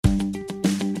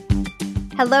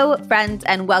Hello, friends,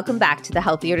 and welcome back to the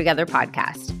Healthier Together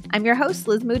podcast. I'm your host,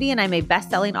 Liz Moody, and I'm a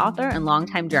best-selling author and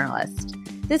longtime journalist.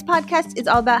 This podcast is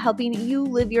all about helping you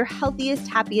live your healthiest,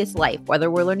 happiest life, whether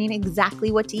we're learning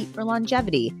exactly what to eat for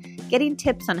longevity, getting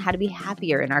tips on how to be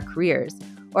happier in our careers,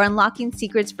 or unlocking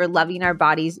secrets for loving our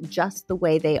bodies just the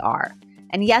way they are.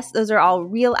 And yes, those are all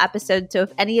real episodes, so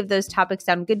if any of those topics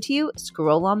sound good to you,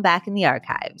 scroll on back in the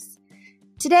archives.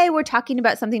 Today, we're talking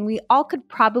about something we all could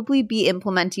probably be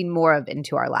implementing more of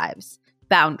into our lives: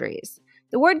 boundaries.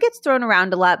 The word gets thrown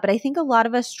around a lot, but I think a lot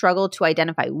of us struggle to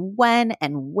identify when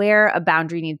and where a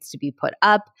boundary needs to be put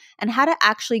up and how to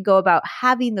actually go about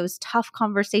having those tough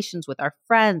conversations with our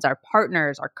friends, our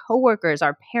partners, our coworkers,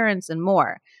 our parents, and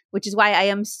more, which is why I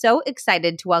am so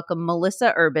excited to welcome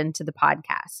Melissa Urban to the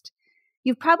podcast.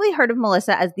 You've probably heard of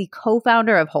Melissa as the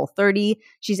co-founder of Whole30.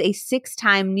 She's a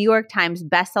 6-time New York Times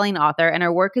bestselling author, and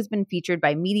her work has been featured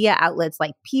by media outlets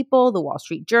like People, The Wall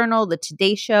Street Journal, The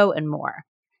Today Show, and more.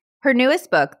 Her newest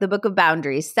book, The Book of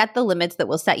Boundaries, Set the Limits That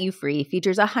Will Set You Free,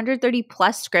 features 130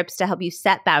 plus scripts to help you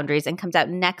set boundaries and comes out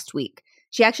next week.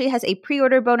 She actually has a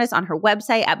pre-order bonus on her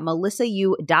website at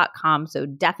melissayou.com, so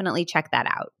definitely check that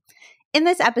out. In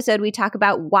this episode, we talk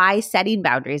about why setting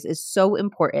boundaries is so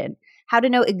important, how to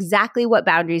know exactly what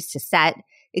boundaries to set,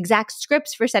 exact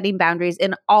scripts for setting boundaries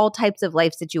in all types of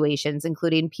life situations,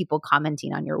 including people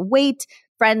commenting on your weight,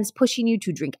 friends pushing you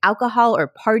to drink alcohol or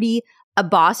party, a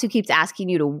boss who keeps asking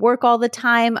you to work all the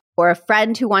time, or a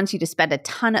friend who wants you to spend a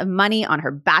ton of money on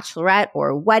her bachelorette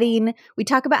or wedding. We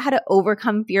talk about how to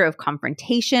overcome fear of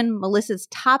confrontation, Melissa's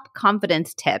top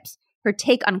confidence tips, her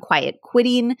take on quiet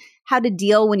quitting, how to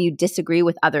deal when you disagree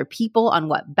with other people on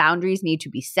what boundaries need to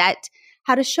be set,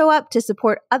 how to show up to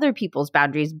support other people's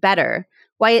boundaries better,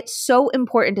 why it's so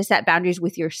important to set boundaries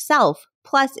with yourself,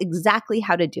 plus exactly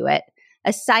how to do it,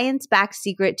 a science-backed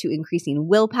secret to increasing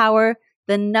willpower,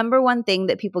 the number one thing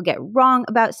that people get wrong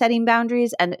about setting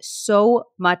boundaries, and so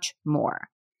much more.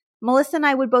 Melissa and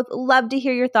I would both love to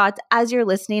hear your thoughts as you're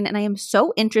listening, and I am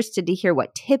so interested to hear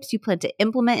what tips you plan to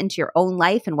implement into your own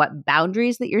life and what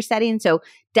boundaries that you're setting. So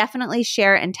definitely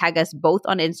share and tag us both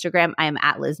on Instagram. I am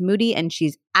at Liz Moody and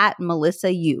she's at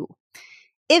Melissa U.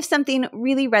 If something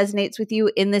really resonates with you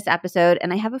in this episode,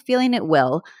 and I have a feeling it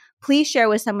will, please share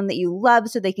with someone that you love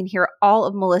so they can hear all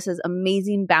of Melissa's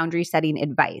amazing boundary setting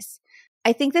advice.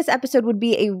 I think this episode would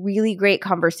be a really great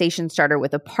conversation starter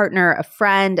with a partner, a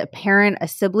friend, a parent, a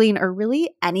sibling, or really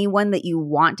anyone that you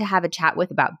want to have a chat with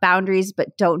about boundaries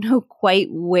but don't know quite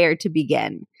where to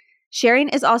begin. Sharing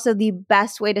is also the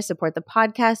best way to support the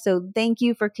podcast, so thank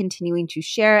you for continuing to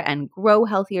share and grow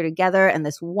healthier together in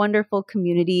this wonderful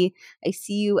community. I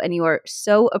see you and you are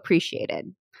so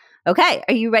appreciated. Okay,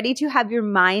 are you ready to have your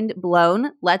mind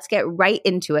blown? Let's get right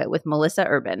into it with Melissa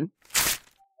Urban.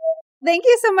 Thank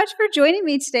you so much for joining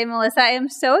me today, Melissa. I am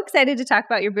so excited to talk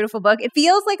about your beautiful book. It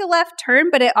feels like a left turn,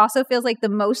 but it also feels like the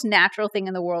most natural thing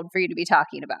in the world for you to be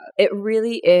talking about. It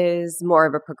really is more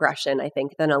of a progression, I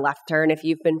think, than a left turn. If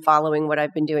you've been following what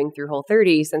I've been doing through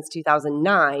Whole30 since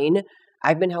 2009,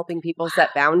 I've been helping people set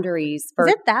boundaries for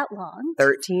Is it that long?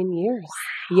 13 years.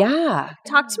 Wow. Yeah.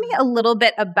 Talk to me a little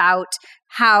bit about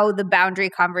how the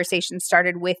boundary conversation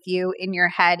started with you in your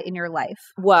head, in your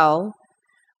life. Well,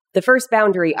 the first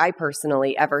boundary I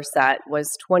personally ever set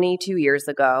was 22 years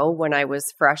ago when I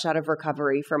was fresh out of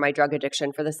recovery for my drug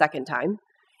addiction for the second time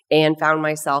and found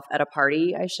myself at a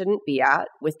party I shouldn't be at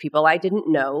with people I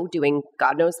didn't know doing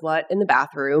God knows what in the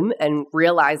bathroom and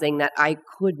realizing that I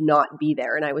could not be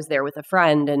there. And I was there with a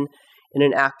friend, and in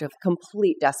an act of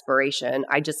complete desperation,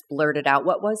 I just blurted out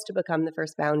what was to become the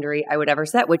first boundary I would ever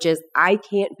set, which is, I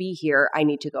can't be here. I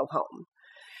need to go home.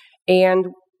 And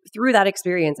through that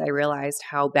experience, I realized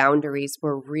how boundaries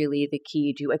were really the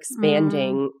key to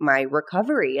expanding my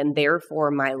recovery and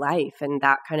therefore my life. And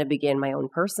that kind of began my own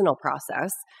personal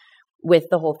process with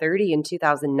the Whole30 in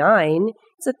 2009.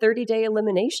 It's a 30-day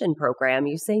elimination program.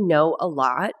 You say no a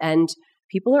lot, and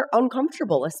people are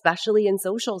uncomfortable, especially in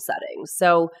social settings.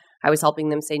 So I was helping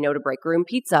them say no to break room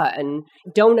pizza and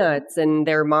donuts and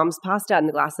their mom's pasta and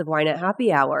the glass of wine at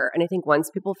happy hour. And I think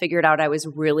once people figured out I was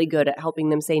really good at helping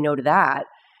them say no to that,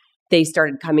 they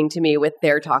started coming to me with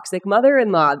their toxic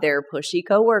mother-in-law, their pushy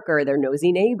coworker, their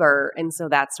nosy neighbor. And so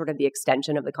that's sort of the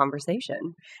extension of the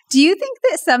conversation. Do you think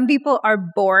that some people are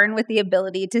born with the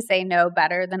ability to say no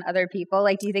better than other people?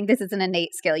 Like, do you think this is an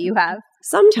innate skill you have?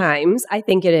 Sometimes I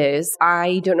think it is.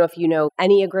 I don't know if you know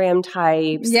Enneagram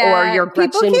types or your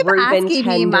Gretchen Rubin tendency.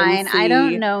 Me mine. I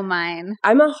don't know mine.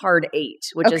 I'm a hard 8,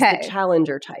 which is the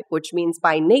challenger type, which means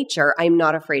by nature, I'm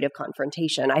not afraid of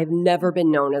confrontation. I've never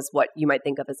been known as what you might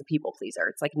think of as a people pleaser.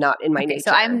 It's like not in my nature.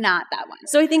 So I'm not that one.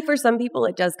 So I think for some people,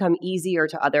 it does come easier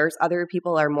to others. Other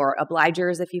people are more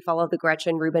obligers if you follow the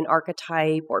Gretchen Rubin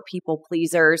archetype, or people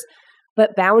pleasers.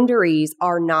 But boundaries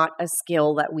are not a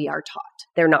skill that we are taught.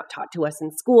 They're not taught to us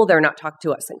in school. They're not taught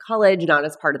to us in college, not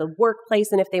as part of the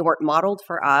workplace. And if they weren't modeled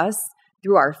for us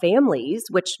through our families,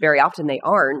 which very often they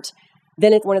aren't,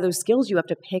 then it's one of those skills you have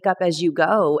to pick up as you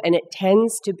go. And it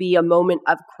tends to be a moment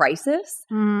of crisis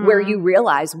where you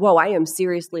realize, whoa, I am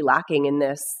seriously lacking in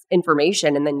this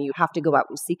information. And then you have to go out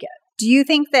and seek it. Do you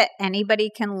think that anybody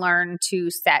can learn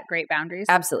to set great boundaries?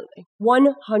 Absolutely.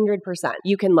 100%.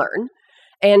 You can learn.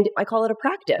 And I call it a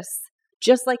practice.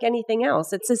 Just like anything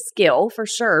else, it's a skill for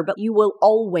sure, but you will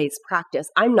always practice.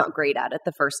 I'm not great at it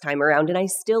the first time around, and I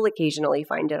still occasionally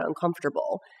find it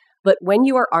uncomfortable. But when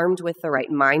you are armed with the right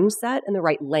mindset and the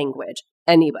right language,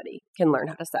 anybody can learn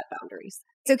how to set boundaries.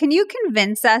 So can you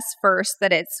convince us first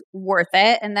that it's worth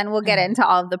it? And then we'll get into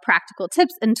all of the practical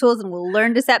tips and tools, and we'll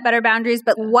learn to set better boundaries.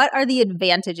 But what are the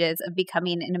advantages of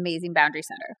becoming an amazing boundary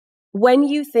setter? When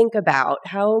you think about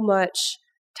how much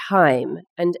time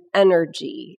and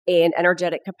energy and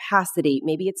energetic capacity,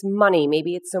 maybe it's money,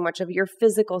 maybe it's so much of your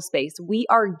physical space, we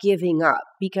are giving up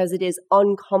because it is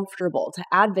uncomfortable to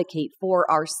advocate for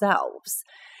ourselves.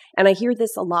 And I hear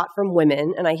this a lot from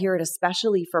women, and I hear it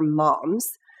especially from moms.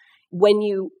 When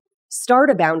you start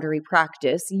a boundary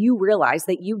practice, you realize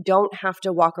that you don't have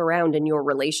to walk around in your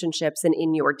relationships and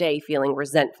in your day feeling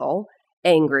resentful,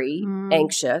 angry,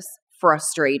 anxious,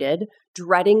 frustrated,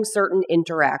 dreading certain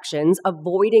interactions,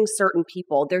 avoiding certain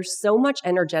people. There's so much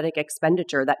energetic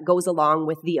expenditure that goes along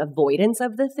with the avoidance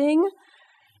of the thing.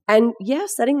 And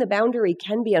yes, setting the boundary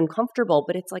can be uncomfortable,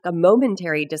 but it's like a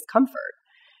momentary discomfort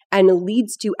and it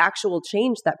leads to actual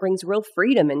change that brings real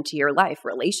freedom into your life.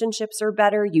 Relationships are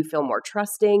better. You feel more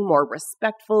trusting, more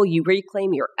respectful. You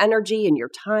reclaim your energy and your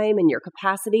time and your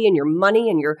capacity and your money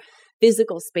and your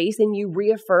physical space, and you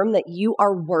reaffirm that you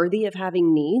are worthy of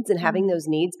having needs and having those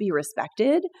needs be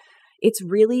respected. It's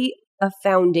really a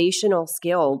foundational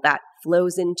skill that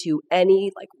flows into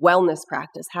any like wellness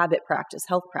practice, habit practice,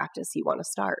 health practice you want to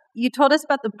start. You told us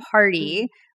about the party.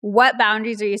 What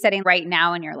boundaries are you setting right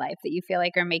now in your life that you feel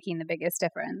like are making the biggest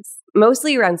difference?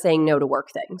 Mostly around saying no to work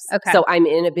things. Okay. So I'm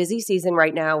in a busy season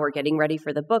right now. We're getting ready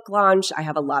for the book launch. I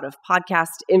have a lot of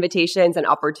podcast invitations and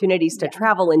opportunities to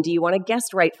travel. And do you want a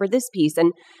guest write for this piece?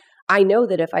 And I know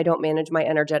that if I don't manage my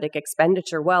energetic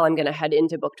expenditure well, I'm going to head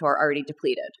into book tour already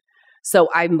depleted. So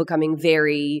I'm becoming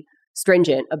very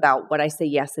stringent about what I say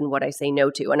yes and what I say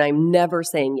no to. And I'm never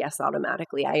saying yes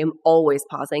automatically. I am always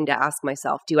pausing to ask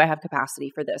myself, do I have capacity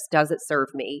for this? Does it serve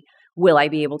me? Will I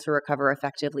be able to recover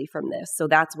effectively from this? So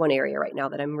that's one area right now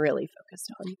that I'm really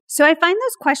focused on. So I find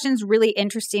those questions really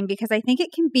interesting because I think it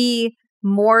can be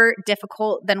more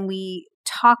difficult than we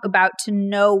talk about to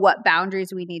know what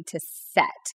boundaries we need to set.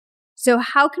 So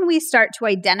how can we start to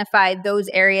identify those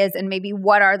areas, and maybe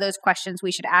what are those questions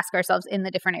we should ask ourselves in the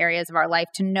different areas of our life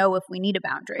to know if we need a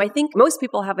boundary? I think most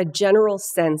people have a general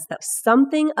sense that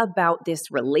something about this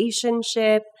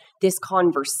relationship, this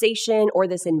conversation, or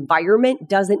this environment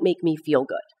doesn't make me feel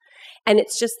good. And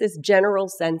it's just this general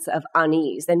sense of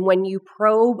unease. And when you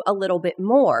probe a little bit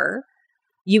more,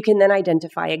 you can then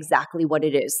identify exactly what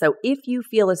it is. So if you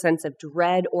feel a sense of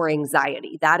dread or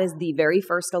anxiety, that is the very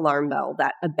first alarm bell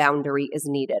that a boundary is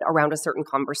needed around a certain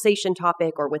conversation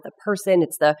topic or with a person.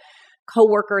 It's the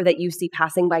coworker that you see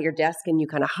passing by your desk and you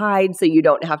kind of hide so you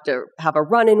don't have to have a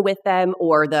run-in with them,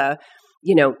 or the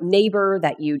neighbor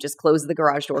that you just close the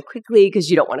garage door quickly because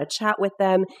you don't want to chat with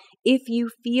them. If you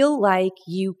feel like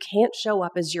you can't show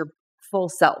up as your full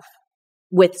self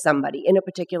with somebody in a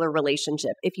particular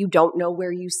relationship, if you don't know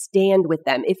where you stand with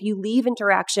them, if you leave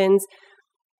interactions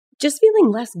just feeling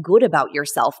less good about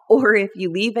yourself, or if you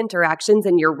leave interactions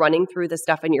and you're running through the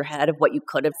stuff in your head of what you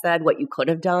could have said, what you could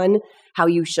have done, how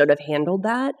you should have handled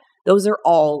that, those are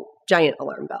all giant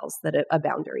alarm bells that a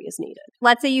boundary is needed.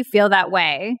 Let's say you feel that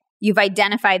way. You've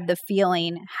identified the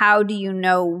feeling. How do you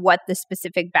know what the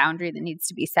specific boundary that needs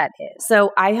to be set is?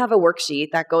 So I have a worksheet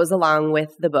that goes along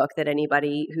with the book that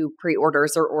anybody who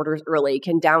pre-orders or orders early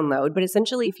can download. But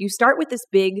essentially, if you start with this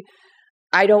big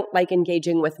I don't like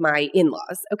engaging with my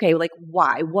in-laws. Okay, like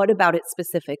why? What about it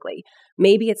specifically?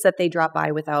 Maybe it's that they drop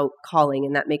by without calling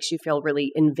and that makes you feel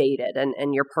really invaded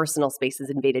and your personal space is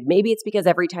invaded. Maybe it's because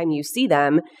every time you see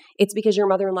them, it's because your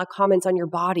mother-in-law comments on your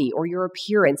body or your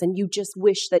appearance and you just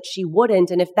wish that she wouldn't.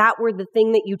 And if that were the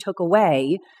thing that you took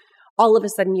away, all of a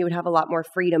sudden you would have a lot more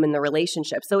freedom in the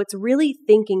relationship. So it's really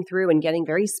thinking through and getting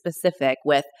very specific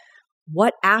with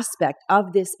what aspect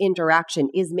of this interaction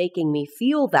is making me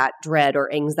feel that dread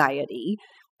or anxiety,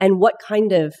 and what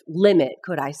kind of limit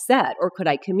could I set or could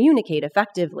I communicate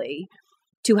effectively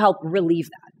to help relieve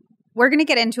that? We're going to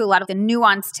get into a lot of the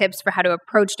nuanced tips for how to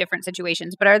approach different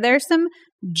situations, but are there some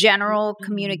general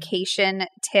communication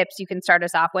tips you can start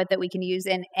us off with that we can use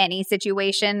in any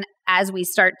situation as we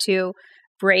start to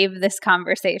brave this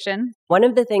conversation? One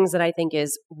of the things that I think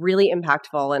is really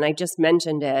impactful, and I just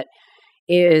mentioned it,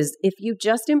 is if you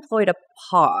just employed a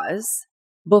pause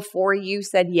before you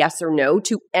said yes or no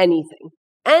to anything,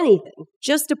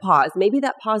 just a pause. Maybe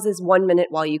that pause is 1 minute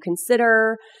while you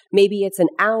consider, maybe it's an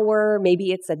hour,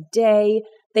 maybe it's a day.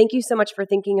 Thank you so much for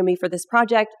thinking of me for this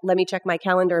project. Let me check my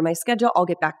calendar and my schedule. I'll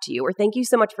get back to you. Or thank you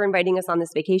so much for inviting us on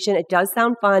this vacation. It does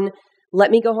sound fun.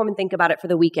 Let me go home and think about it for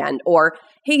the weekend. Or,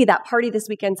 hey, that party this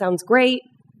weekend sounds great.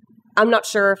 I'm not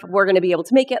sure if we're going to be able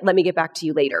to make it. Let me get back to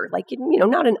you later. Like,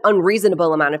 not an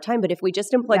unreasonable amount of time, but if we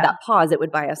just employed that pause, it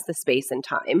would buy us the space and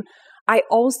time. I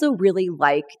also really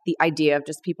like the idea of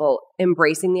just people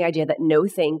embracing the idea that no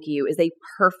thank you is a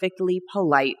perfectly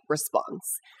polite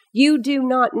response. You do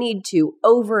not need to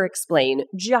over-explain,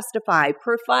 justify,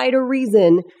 provide a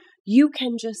reason. You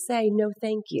can just say no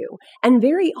thank you. And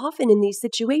very often in these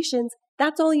situations,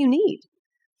 that's all you need.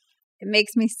 It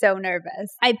makes me so nervous.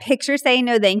 I picture saying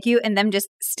no thank you and them just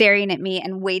staring at me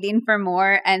and waiting for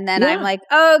more. And then I'm like,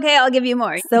 oh, okay, I'll give you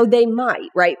more. So they might,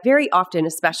 right? Very often,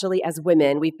 especially as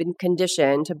women, we've been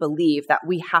conditioned to believe that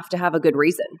we have to have a good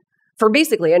reason for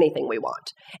basically anything we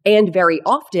want. And very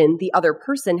often, the other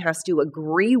person has to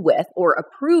agree with or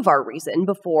approve our reason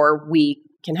before we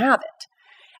can have it.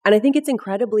 And I think it's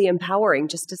incredibly empowering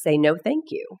just to say no thank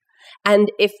you.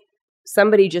 And if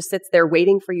somebody just sits there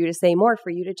waiting for you to say more,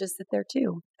 for you to just sit there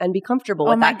too and be comfortable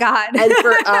with that. Oh my God. And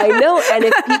I know. And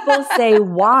if people say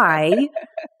why,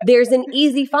 there's an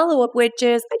easy follow-up, which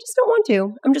is, I just don't want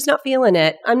to. I'm just not feeling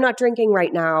it. I'm not drinking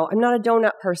right now. I'm not a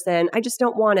donut person. I just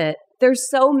don't want it. There's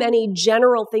so many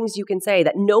general things you can say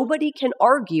that nobody can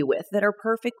argue with that are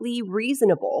perfectly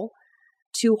reasonable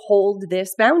to hold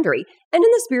this boundary. And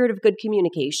in the spirit of good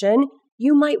communication,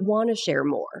 you might want to share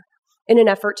more in an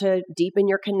effort to deepen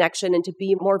your connection and to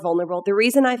be more vulnerable. The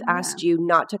reason I've asked you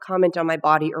not to comment on my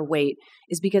body or weight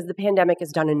is because the pandemic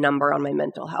has done a number on my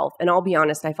mental health. And I'll be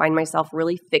honest, I find myself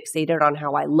really fixated on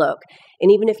how I look.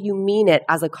 And even if you mean it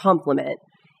as a compliment,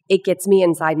 it gets me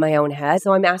inside my own head.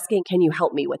 So I'm asking, can you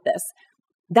help me with this?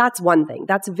 That's one thing.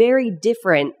 That's very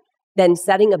different than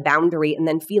setting a boundary and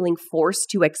then feeling forced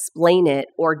to explain it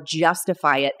or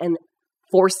justify it and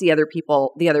force the other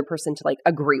person to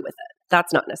agree with it.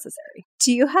 That's not necessary.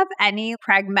 Do you have any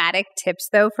pragmatic tips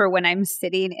though for when I'm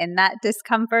sitting in that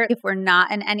discomfort? If we're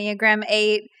not an Enneagram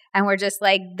 8 and we're just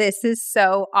like, this is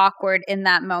so awkward in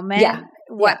that moment,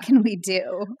 what can we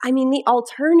do? I mean, the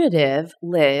alternative,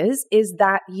 Liz, is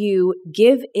that you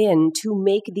give in to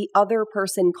make the other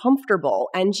person comfortable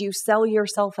and you sell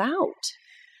yourself out.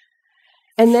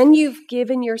 And then you've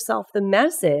given yourself the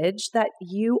message that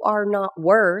you are not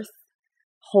worth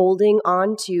holding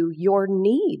on to your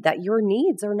need, that your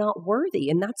needs are not worthy.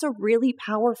 And that's a really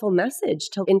powerful message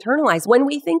to internalize. When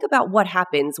we think about what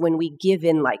happens when we give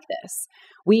in like this,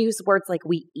 we use words like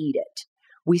we eat it,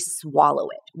 we swallow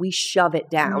it, we shove it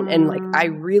down. And I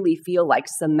really feel like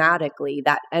somatically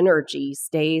that energy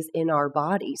stays in our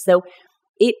body. So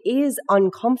it is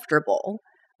uncomfortable.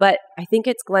 But I think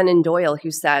it's Glennon Doyle who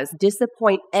says,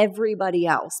 disappoint everybody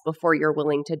else before you're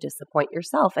willing to disappoint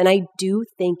yourself. And I do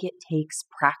think it takes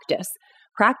practice.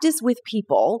 Practice with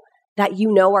people that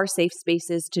you know are safe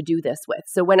spaces to do this with.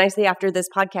 So when I say after this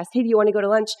podcast, hey, do you want to go to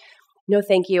lunch? No,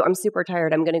 thank you. I'm super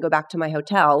tired. I'm going to go back to my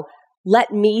hotel.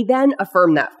 Let me then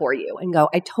affirm that for you and go,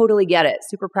 I totally get it.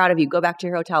 Super proud of you. Go back to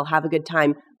your hotel. Have a good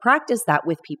time. Practice that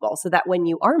with people so that when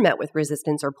you are met with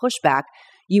resistance or pushback,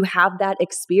 you have that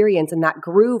experience and that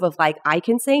groove of I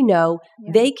can say no,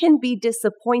 they can be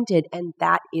disappointed, and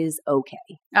that is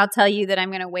okay. I'll tell you that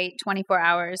I'm going to wait 24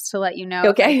 hours to let you know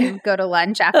if I can go to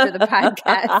lunch after the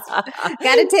podcast.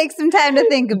 Got to take some time to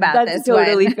think about this. That's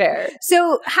totally fair.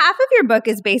 So half of your book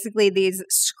is basically these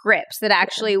scripts that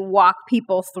actually walk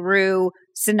people through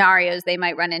scenarios they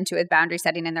might run into with boundary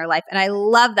setting in their life. And I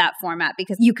love that format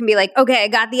because you can be like, okay, I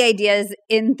got the ideas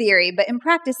in theory, but in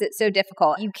practice, it's so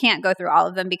difficult. You can't go through all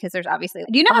of them because there's obviously,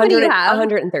 do you know how many you have?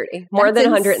 130, more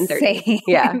than 130. Insane.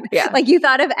 Yeah. Like you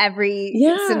thought of every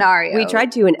scenario. We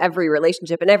tried to in every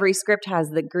relationship, and every script has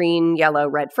the green, yellow,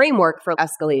 red framework for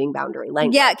escalating boundary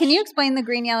language. Yeah. Can you explain the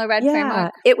green, yellow, red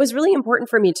framework? It was really important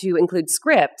for me to include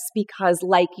scripts because,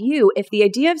 like you, if the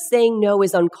idea of saying no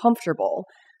is uncomfortable,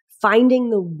 finding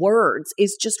the words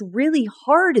is just really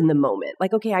hard in the moment.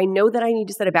 Like, okay, I know that I need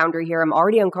to set a boundary here. I'm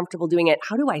already uncomfortable doing it.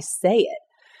 How do I say it?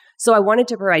 So I wanted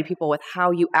to provide people with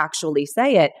how you actually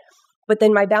say it. But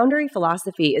then my boundary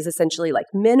philosophy is essentially like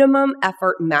minimum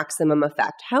effort, maximum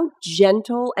effect. How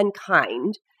gentle and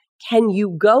kind can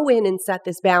you go in and set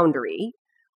this boundary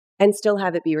and still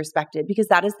have it be respected? Because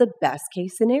that is the best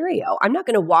case scenario. I'm not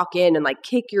going to walk in and like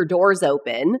kick your doors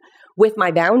open with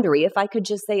my boundary if I could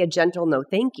just say a gentle no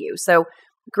thank you. So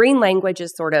green language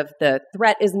is sort of the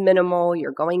threat is minimal.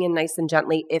 You're going in nice and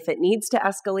gently. If it needs to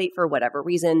escalate for whatever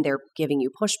reason, they're giving you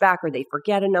pushback or they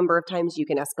forget a number of times, you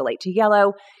can escalate to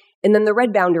yellow. And then the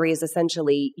red boundary is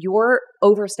essentially your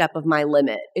overstep of my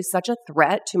limit is such a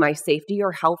threat to my safety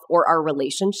or health or our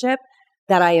relationship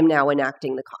that I am now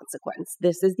enacting the consequence.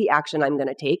 This is the action I'm going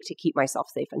to take to keep myself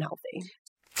safe and healthy.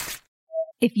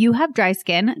 If you have dry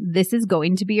skin, this is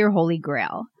going to be your holy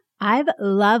grail. I've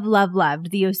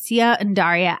loved the Osea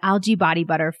Undaria Algae Body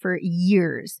Butter for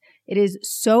years. It is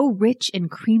so rich and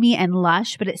creamy and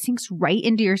lush, but it sinks right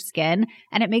into your skin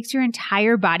and it makes your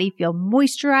entire body feel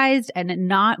moisturized and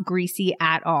not greasy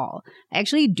at all. I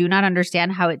actually do not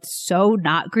understand how it's so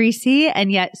not greasy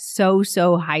and yet so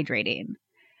hydrating.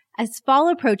 As fall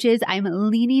approaches, I'm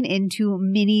leaning into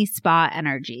mini spa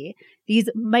energy. These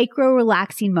micro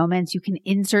relaxing moments you can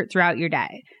insert throughout your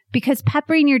day. Because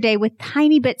peppering your day with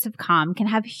tiny bits of calm can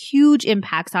have huge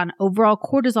impacts on overall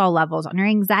cortisol levels, on your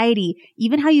anxiety,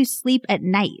 even how you sleep at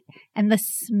night. And the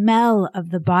smell of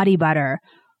the body butter,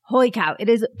 holy cow, it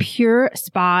is pure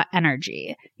spa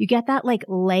energy. You get that like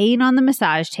laying on the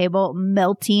massage table,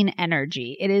 melting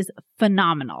energy. It is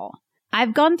phenomenal.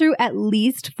 I've gone through at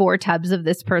least 4 tubs of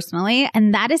this personally,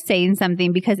 and that is saying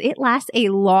something because it lasts a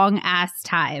long ass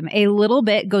time. A little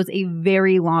bit goes a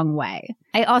very long way.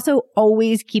 I also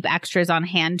always keep extras on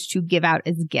hand to give out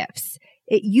as gifts.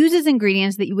 It uses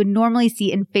ingredients that you would normally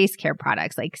see in face care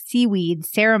products like seaweed,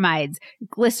 ceramides,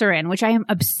 glycerin, which I am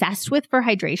obsessed with for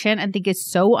hydration and think is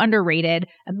so underrated,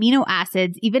 amino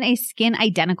acids, even a skin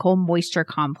identical moisture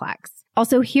complex.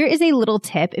 Also, here is a little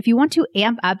tip. If you want to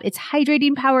amp up its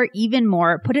hydrating power even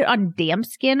more, put it on damp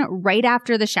skin right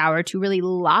after the shower to really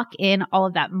lock in all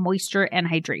of that moisture and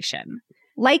hydration.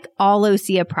 Like all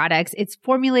Osea products, it's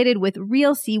formulated with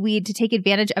real seaweed to take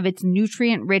advantage of its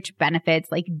nutrient-rich benefits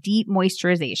like deep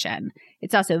moisturization.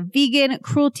 It's also vegan,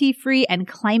 cruelty-free, and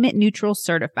climate-neutral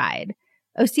certified.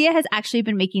 Osea has actually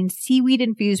been making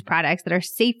seaweed-infused products that are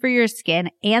safe for your skin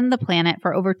and the planet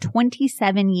for over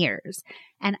 27 years.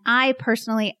 And I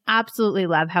personally absolutely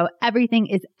love how everything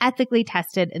is ethically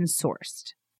tested and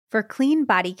sourced. For clean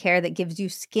body care that gives you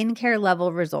skincare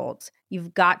level results,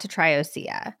 you've got to try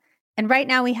Osea. And right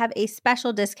now we have a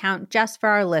special discount just for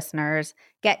our listeners.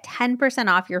 Get 10%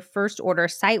 off your first order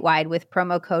site-wide with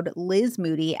promo code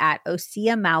LizMoody at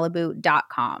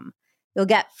OseaMalibu.com. You'll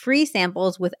get free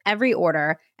samples with every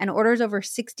order, and orders over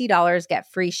 $60 get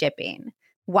free shipping.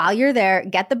 While you're there,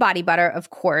 get the body butter, of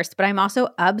course, but I'm also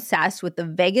obsessed with the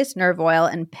Vagus Nerve Oil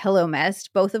and Pillow Mist,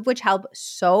 both of which help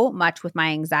so much with my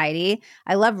anxiety.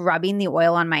 I love rubbing the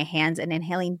oil on my hands and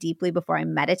inhaling deeply before I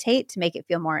meditate to make it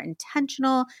feel more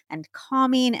intentional and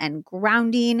calming and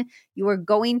grounding. You are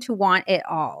going to want it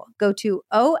all. Go to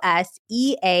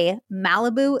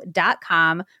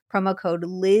OSEAMalibu.com, promo code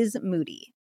LizMoody.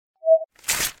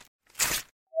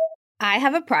 I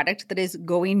have a product that is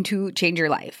going to change your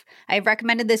life. I've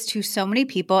recommended this to so many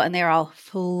people and they're all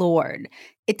floored.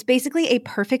 It's basically a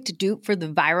perfect dupe for the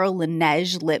viral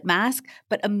Laneige lip mask,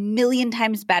 but 1,000,000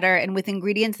 times better and with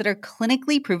ingredients that are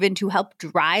clinically proven to help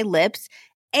dry lips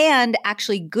and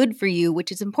actually good for you,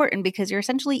 which is important because you're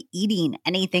essentially eating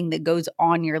anything that goes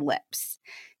on your lips.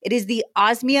 It is the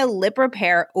Osmia Lip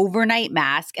Repair Overnight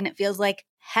Mask, and it feels like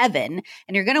heaven.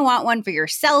 And you're going to want one for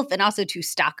yourself and also to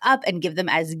stock up and give them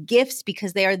as gifts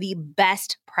because they are the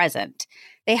best present.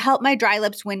 They help my dry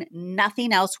lips when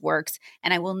nothing else works,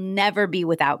 and I will never be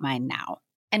without mine now.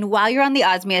 And while you're on the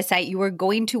Osmia site, you are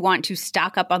going to want to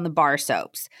stock up on the bar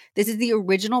soaps. This is the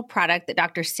original product that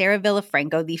Dr. Sarah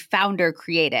Villafranco, the founder,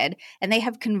 created, and they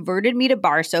have converted me to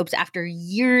bar soaps after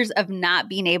years of not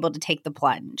being able to take the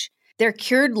plunge. They're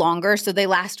cured longer, so they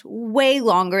last way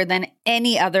longer than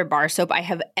any other bar soap I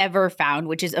have ever found,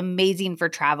 which is amazing for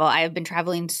travel. I have been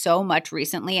traveling so much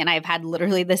recently, and I've had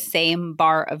literally the same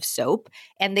bar of soap,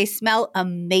 and they smell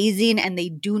amazing, and they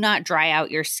do not dry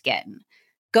out your skin.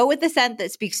 Go with the scent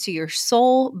that speaks to your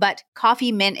soul, but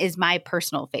coffee mint is my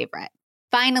personal favorite.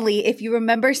 Finally, if you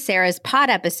remember Sarah's pod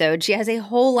episode, she has a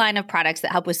whole line of products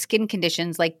that help with skin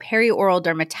conditions like perioral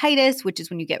dermatitis, which is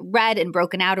when you get red and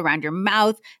broken out around your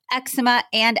mouth, eczema,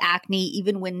 and acne,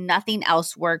 even when nothing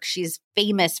else works. She's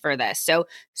famous for this. So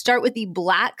start with the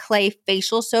Black Clay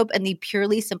facial soap and the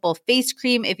Purely Simple face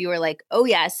cream if you are like, oh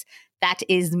yes, that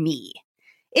is me.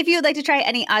 If you would like to try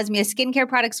any Osmia skincare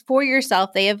products for yourself,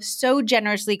 they have so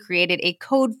generously created a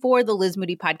code for the Liz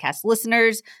Moody podcast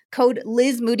listeners. Code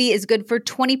Liz Moody is good for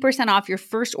 20% off your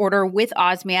first order with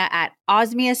Osmia at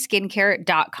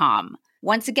osmiaskincare.com.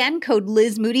 Once again, code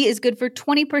Liz Moody is good for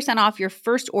 20% off your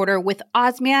first order with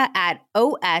Osmia at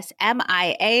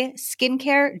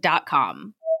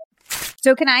osmiaskincare.com.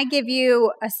 So can I give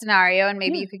you a scenario and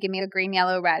maybe you could give me a green,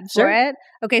 yellow, red for it?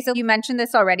 Okay, so you mentioned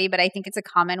this already, but I think it's a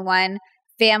common one.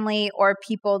 Family or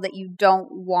people that you don't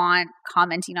want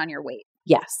commenting on your weight.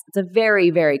 Yes, it's a very,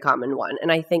 very common one.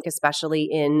 And I think especially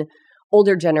in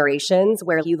older generations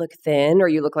where you look thin or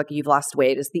you look like you've lost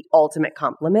weight is the ultimate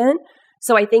compliment.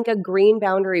 So I think a green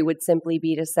boundary would simply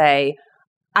be to say,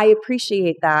 I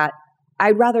appreciate that.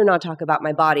 I'd rather not talk about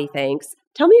my body, thanks.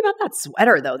 Tell me about that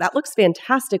sweater though. That looks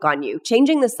fantastic on you.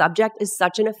 Changing the subject is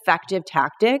such an effective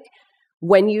tactic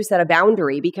when you set a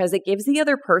boundary, because it gives the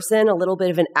other person a little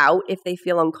bit of an out if they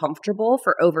feel uncomfortable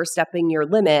for overstepping your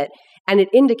limit. And it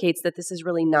indicates that this is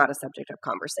really not a subject of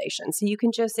conversation. So you can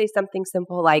just say something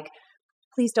simple like,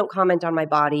 please don't comment on my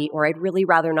body, or I'd really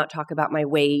rather not talk about my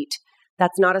weight.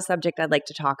 That's not a subject I'd like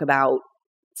to talk about.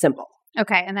 Simple.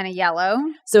 Okay. And then a yellow.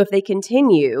 So if they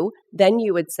continue, then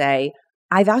you would say,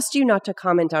 I've asked you not to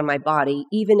comment on my body,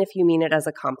 even if you mean it as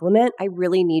a compliment. I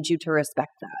really need you to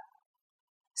respect that.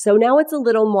 So now it's a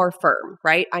little more firm,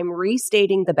 right? I'm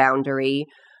restating the boundary.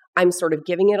 I'm sort of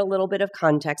giving it a little bit of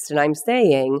context, and I'm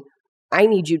saying, I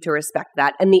need you to respect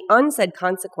that. And the unsaid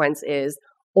consequence is,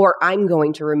 or I'm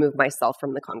going to remove myself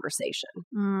from the conversation.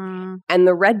 And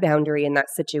the red boundary in that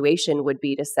situation would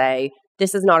be to say,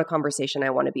 this is not a conversation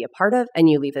I want to be a part of, and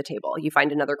you leave the table. You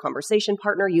find another conversation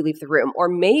partner, you leave the room. Or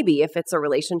maybe if it's a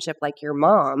relationship like your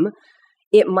mom,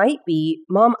 it might be,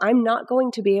 Mom, I'm not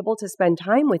going to be able to spend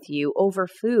time with you over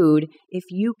food if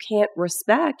you can't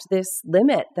respect this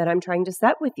limit that I'm trying to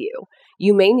set with you.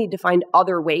 You may need to find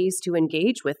other ways to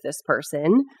engage with this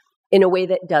person in a way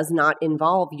that does not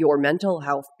involve your mental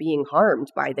health being harmed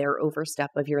by their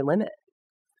overstep of your limit.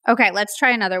 Okay, let's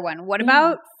try another one. What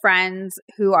about friends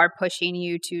who are pushing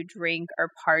you to drink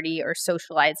or party or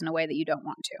socialize in a way that you don't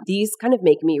want to? These kind of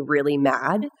make me really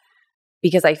mad,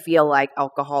 because I feel like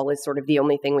alcohol is sort of the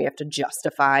only thing we have to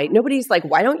justify. Nobody's like,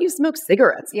 why don't you smoke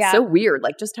cigarettes? It's so weird.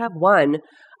 Like, just have one.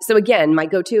 So again, my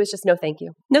go-to is just no thank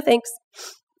you. No thanks.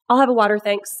 I'll have a water,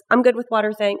 thanks. I'm good with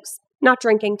water, thanks. Not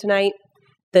drinking tonight.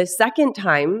 The second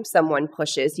time someone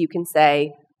pushes, you can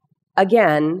say,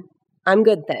 again, I'm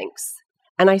good, thanks.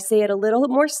 And I say it a little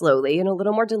more slowly and a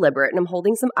little more deliberate, and I'm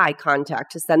holding some eye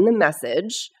contact to send the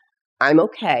message, I'm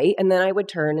okay. And then I would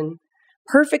turn and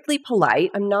perfectly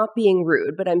polite. I'm not being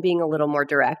rude, but I'm being a little more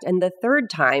direct. And the third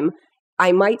time,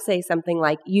 I might say something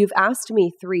like, you've asked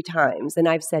me 3 times and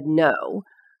I've said no.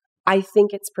 I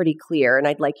think it's pretty clear and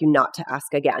I'd like you not to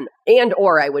ask again. And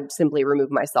or I would simply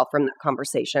remove myself from that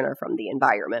conversation or from the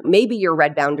environment. Maybe your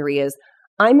red boundary is,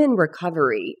 I'm in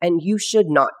recovery and you should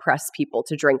not press people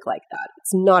to drink like that.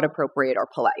 It's not appropriate or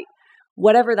polite.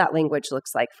 Whatever that language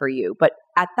looks like for you. But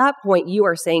at that point, you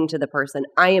are saying to the person,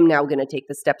 I am now going to take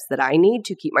the steps that I need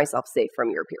to keep myself safe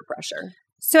from your peer pressure.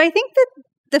 So I think that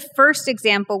the first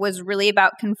example was really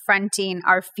about confronting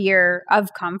our fear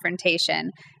of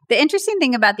confrontation. The interesting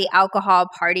thing about the alcohol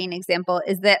partying example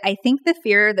is that I think the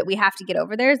fear that we have to get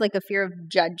over there is like a fear of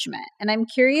judgment. And I'm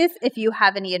curious if you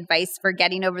have any advice for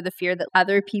getting over the fear that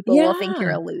other people will think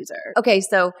you're a loser. Okay,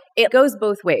 so it goes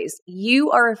both ways.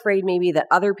 You are afraid maybe that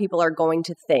other people are going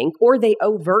to think, or they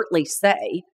overtly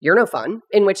say, you're no fun,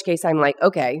 in which case I'm like,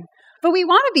 okay. But we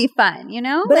want to be fun, you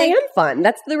know? But I am fun.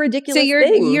 That's the ridiculous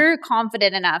thing. So you're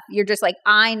confident enough. You're just like,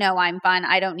 I know I'm fun.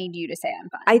 I don't need you to say I'm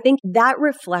fun. I think that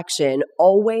reflection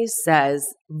always says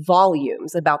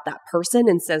volumes about that person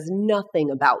and says nothing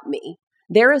about me.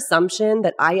 Their assumption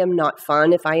that I am not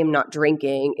fun if I am not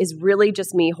drinking is really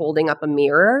just me holding up a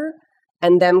mirror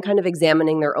and them kind of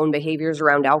examining their own behaviors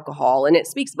around alcohol. And it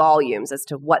speaks volumes as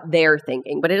to what they're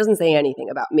thinking, but it doesn't say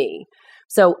anything about me.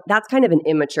 So that's kind of an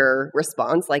immature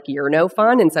response, like you're no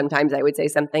fun. And sometimes I would say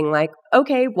something like,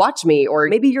 okay, watch me, or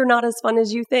maybe you're not as fun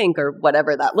as you think, or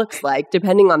whatever that looks like,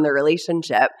 depending on the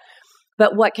relationship.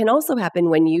 But what can also happen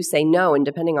when you say no, and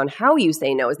depending on how you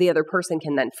say no, is the other person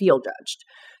can then feel judged.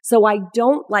 So I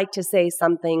don't like to say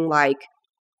something like,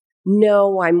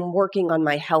 no, I'm working on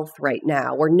my health right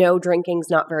now, or no, drinking's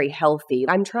not very healthy.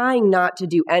 I'm trying not to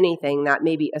do anything that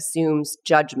maybe assumes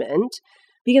judgment,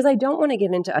 because I don't want to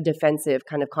get into a defensive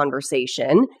kind of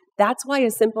conversation. That's why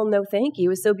a simple no thank you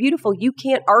is so beautiful. You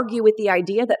can't argue with the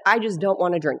idea that I just don't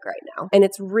want to drink right now. And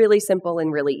it's really simple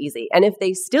and really easy. And if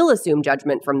they still assume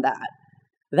judgment from that,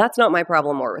 that's not my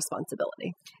problem or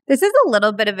responsibility. This is a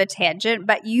little bit of a tangent,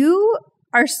 but you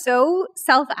are so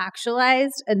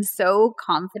self-actualized and so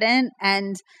confident.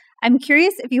 And I'm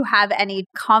curious if you have any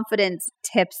confidence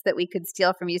tips that we could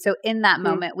steal from you. So in that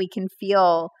moment, we can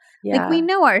feel like we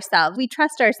know ourselves, we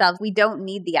trust ourselves, we don't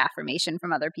need the affirmation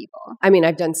from other people. I mean,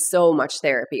 I've done so much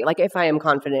therapy. Like if I am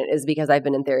confident is because I've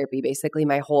been in therapy basically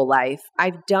my whole life.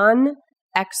 I've done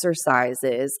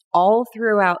exercises all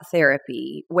throughout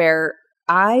therapy where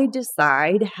I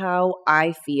decide how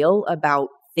I feel about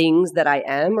things that I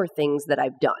am or things that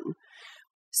I've done.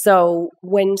 So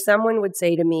when someone would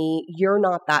say to me, you're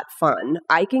not that fun,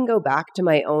 I can go back to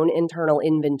my own internal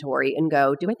inventory and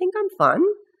go, do I think I'm fun?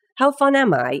 How fun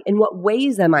am I? In what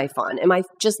ways am I fun? Am I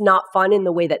just not fun in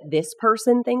the way that this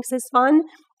person thinks is fun?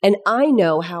 And I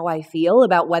know how I feel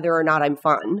about whether or not I'm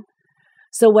fun.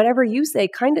 So whatever you say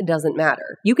kind of doesn't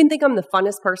matter. You can think I'm the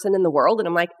funnest person in the world and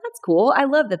I'm like, that's cool. I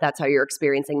love that that's how you're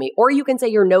experiencing me. Or you can say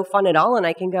you're no fun at all and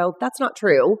I can go, that's not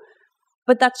true.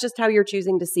 But that's just how you're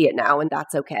choosing to see it now and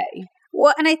that's okay.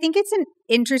 Well, and I think it's an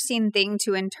interesting thing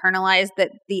to internalize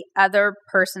that the other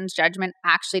person's judgment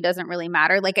actually doesn't really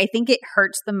matter. Like, I think it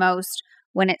hurts the most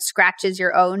when it scratches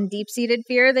your own deep-seated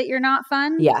fear that you're not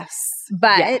fun. Yes.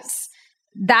 But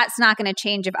that's not going to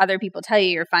change if other people tell you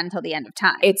you're fun till the end of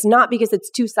time. It's not, because it's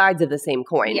two sides of the same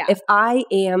coin. Yeah. If I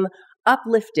am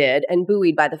uplifted and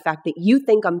buoyed by the fact that you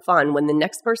think I'm fun when the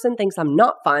next person thinks I'm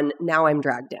not fun, now I'm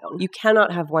dragged down. You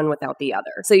cannot have one without the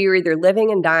other. So you're either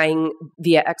living and dying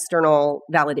via external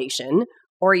validation,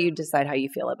 or you decide how you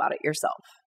feel about it yourself.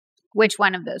 Which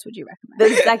one of those would you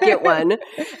recommend? The second one,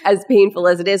 as painful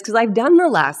as it is, because I've done the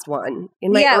last one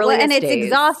in my earliest and it's days.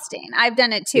 Exhausting. I've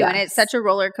done it too. Yes. And it's such a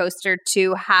roller coaster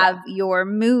to have your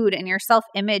mood and your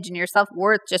self-image and your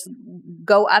self-worth just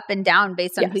go up and down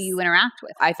based on who you interact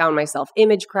with. I found myself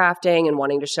image crafting and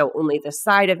wanting to show only this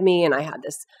side of me. And I had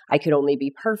this, I could only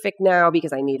be perfect now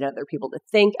because I needed other people to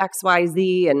think X, Y,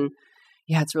 Z. And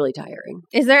yeah, it's really tiring.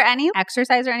 Is there any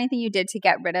exercise or anything you did to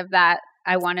get rid of that?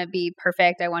 I want to be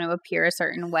perfect. I want to appear a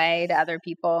certain way to other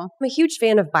people. I'm a huge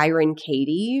fan of Byron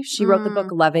Katie. She wrote the book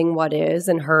Loving What Is,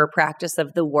 and her practice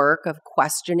of the work of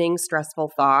questioning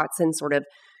stressful thoughts and sort of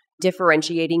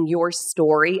differentiating your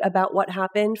story about what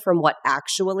happened from what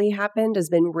actually happened has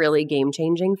been really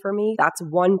game-changing for me. That's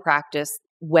one practice,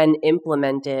 when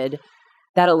implemented,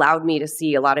 that allowed me to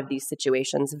see a lot of these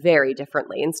situations very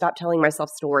differently and stop telling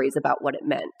myself stories about what it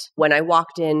meant. When I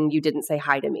walked in, you didn't say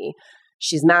hi to me.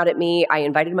 She's mad at me. I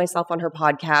invited myself on her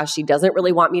podcast. She doesn't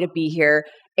really want me to be here.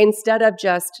 Instead of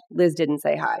just, Liz didn't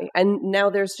say hi. And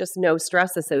now there's just no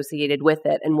stress associated with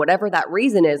it. And whatever that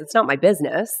reason is, it's not my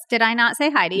business. Did I not say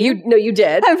hi to you? No, you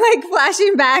did. I'm like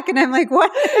flashing back and I'm like,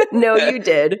 what? No, you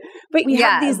did. But we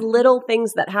have these little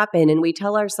things that happen and we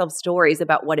tell ourselves stories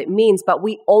about what it means, but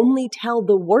we only tell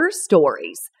the worst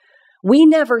stories. We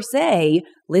never say,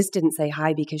 Liz didn't say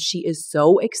hi because she is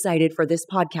so excited for this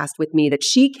podcast with me that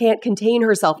she can't contain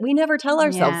herself. We never tell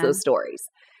ourselves those stories.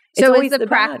 So is the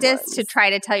practice to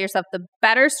try to tell yourself the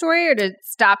better story or to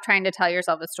stop trying to tell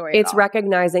yourself a story? It's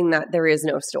recognizing that there is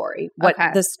no story. What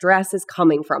the stress is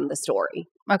coming from the story.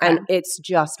 Okay. And it's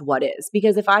just what is.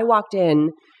 Because if I walked in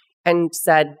and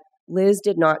said, Liz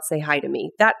did not say hi to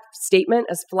me, that statement,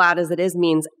 as flat as it is,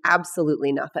 means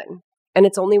absolutely nothing. And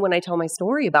it's only when I tell my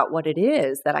story about what it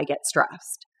is that I get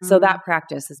stressed. So that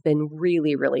practice has been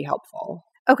really, really helpful.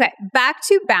 Okay, back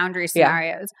to boundary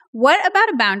scenarios. What about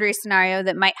a boundary scenario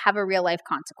that might have a real life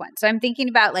consequence? So I'm thinking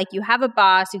about like you have a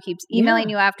boss who keeps emailing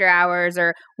you after hours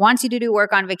or wants you to do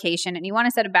work on vacation and you want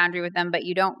to set a boundary with them, but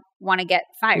you don't want to get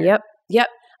fired. Yep.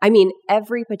 I mean,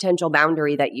 every potential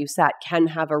boundary that you set can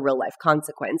have a real life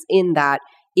consequence in that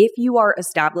if you are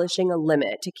establishing a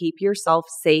limit to keep yourself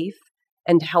safe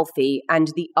and healthy, and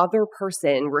the other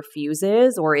person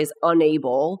refuses or is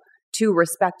unable to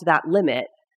respect that limit,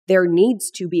 there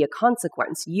needs to be a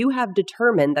consequence. You have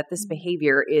determined that this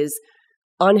behavior is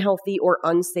unhealthy or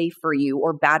unsafe for you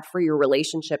or bad for your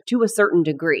relationship to a certain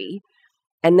degree.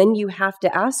 And then you have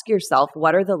to ask yourself,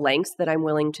 what are the lengths that I'm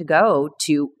willing to go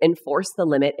to enforce the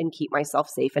limit and keep myself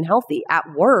safe and healthy? At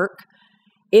work,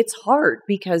 it's hard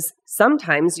because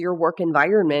sometimes your work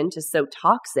environment is so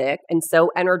toxic and so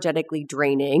energetically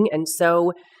draining and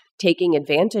so taking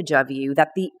advantage of you that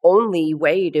the only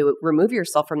way to remove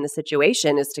yourself from the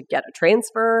situation is to get a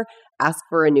transfer, ask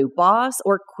for a new boss,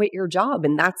 or quit your job.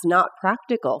 And that's not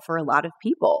practical for a lot of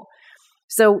people.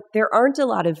 So there aren't a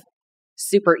lot of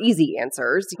super easy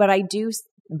answers, but I do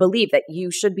believe that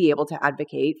you should be able to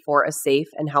advocate for a safe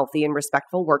and healthy and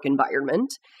respectful work environment,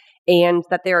 and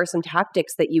that there are some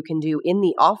tactics that you can do in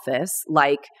the office,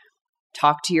 like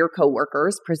talk to your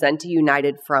coworkers, present a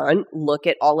united front, look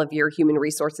at all of your human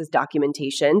resources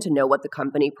documentation to know what the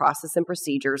company process and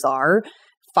procedures are,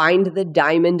 find the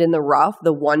diamond in the rough,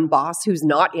 the one boss who's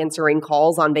not answering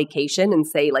calls on vacation, and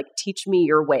say, like, teach me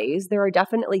your ways. There are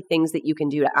definitely things that you can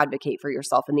do to advocate for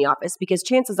yourself in the office, because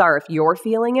chances are if you're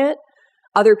feeling it,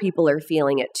 other people are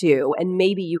feeling it too. And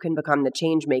maybe you can become the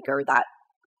change maker that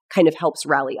kind of helps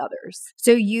rally others.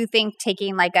 So you think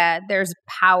taking like there's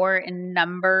power in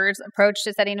numbers approach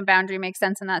to setting a boundary makes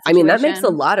sense in that situation? I mean, that makes a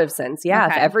lot of sense. Yeah.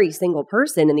 Okay. If every single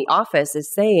person in the office is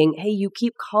saying, hey, you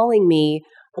keep calling me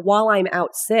while I'm out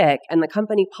sick, and the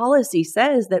company policy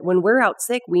says that when we're out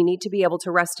sick, we need to be able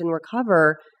to rest and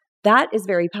recover, that is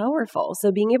very powerful.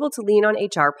 So being able to lean on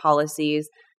HR policies,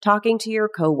 talking to your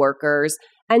coworkers,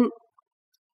 and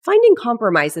finding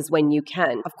compromises when you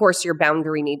can. Of course, your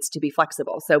boundary needs to be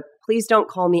flexible. So please don't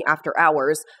call me after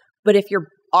hours. But if your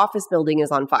office building is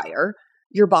on fire,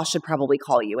 your boss should probably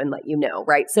call you and let you know,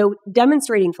 right? So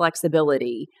demonstrating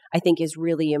flexibility, I think, is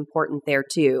really important there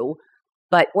too.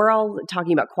 But we're all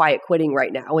talking about quiet quitting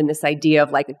right now, and this idea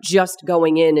of like just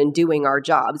going in and doing our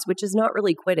jobs, which is not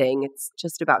really quitting. It's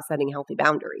just about setting healthy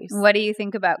boundaries. What do you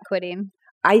think about quitting?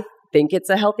 I think it's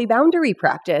a healthy boundary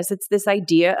practice. It's this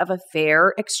idea of a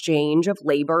fair exchange of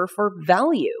labor for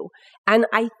value. And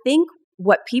I think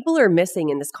what people are missing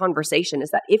in this conversation is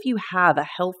that if you have a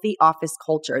healthy office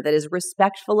culture that is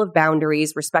respectful of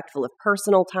boundaries, respectful of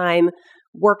personal time,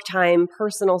 work time,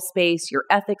 personal space, your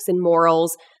ethics and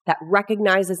morals, that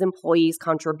recognizes employees'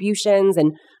 contributions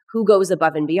and who goes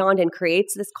above and beyond, and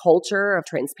creates this culture of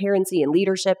transparency and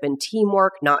leadership and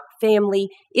teamwork, not family.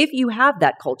 If you have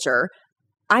that culture,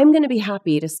 I'm going to be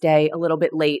happy to stay a little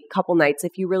bit late, couple nights,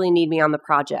 if you really need me on the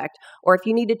project. Or if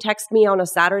you need to text me on a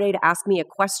Saturday to ask me a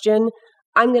question,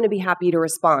 I'm going to be happy to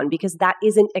respond, because that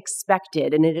isn't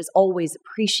expected and it is always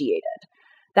appreciated.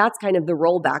 That's kind of the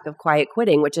rollback of quiet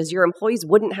quitting, which is your employees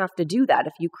wouldn't have to do that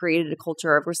if you created a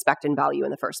culture of respect and value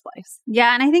in the first place.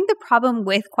 Yeah, and I think the problem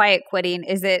with quiet quitting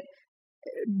is it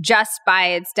just by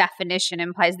its definition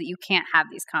implies that you can't have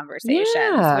these conversations,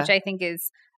 which I think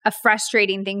is a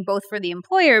frustrating thing both for the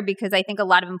employer, because I think a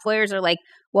lot of employers are like,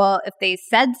 well, if they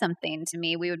said something to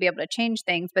me, we would be able to change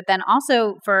things. But then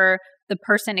also for the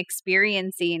person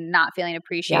experiencing not feeling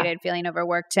appreciated, feeling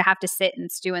overworked, to have to sit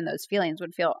and stew in those feelings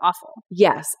would feel awful.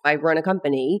 Yes, I run a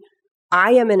company.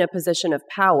 I am in a position of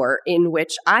power in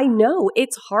which I know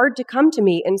it's hard to come to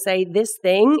me and say, this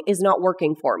thing is not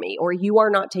working for me, or you are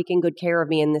not taking good care of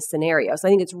me in this scenario. So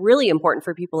I think it's really important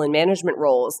for people in management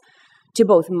roles to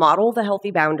both model the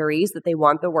healthy boundaries that they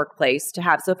want the workplace to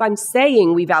have. So if I'm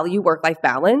saying we value work-life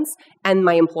balance and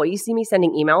my employees see me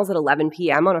sending emails at 11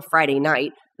 p.m. on a Friday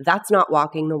night, that's not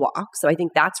walking the walk. So I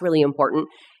think that's really important.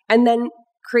 And then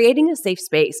creating a safe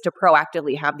space to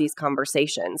proactively have these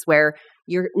conversations where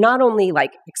you're not only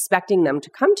like expecting them to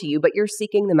come to you, but you're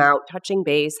seeking them out, touching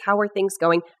base. How are things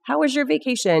going? How was your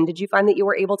vacation? Did you find that you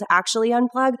were able to actually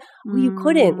unplug? Well, you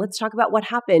couldn't. Let's talk about what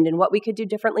happened and what we could do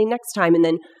differently next time. And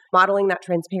then modeling that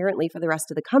transparently for the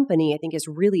rest of the company, I think, is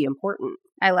really important.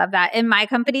 I love that. In my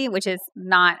company, which is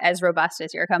not as robust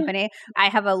as your company, I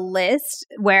have a list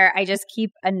where I just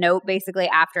keep a note basically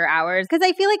after hours, because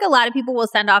I feel like a lot of people will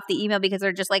send off the email because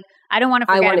they're just like, I don't want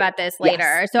to forget about this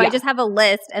later. So I just have a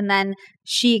list, and then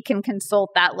she can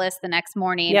consult that list the next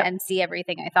morning and see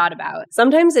everything I thought about.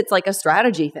 Sometimes it's like a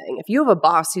strategy thing. If you have a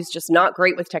boss who's just not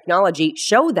great with technology,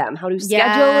 show them how to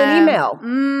schedule an email.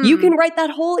 You can write that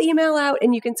whole email out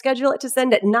and you can schedule it to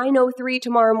send at 9:03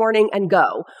 tomorrow morning and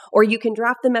go. Or you can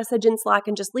draft the message in Slack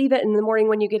and just leave it in the morning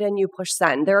when you get in, you push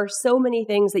send. There are so many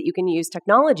things that you can use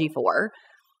technology for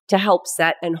to help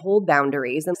set and hold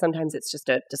boundaries. And sometimes it's just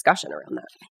a discussion around that.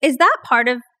 Is that part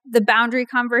of the boundary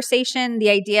conversation, the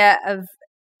idea of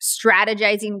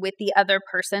strategizing with the other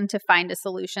person to find a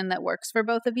solution that works for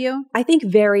both of you? I think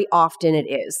very often it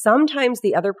is. Sometimes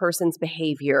the other person's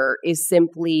behavior is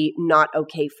simply not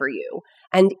okay for you.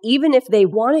 And even if they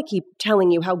want to keep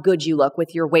telling you how good you look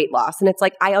with your weight loss, and it's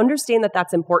like, I understand that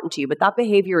that's important to you, but that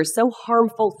behavior is so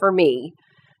harmful for me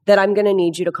that I'm going to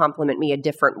need you to compliment me a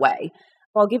different way.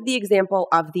 I'll give the example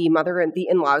of the mother and the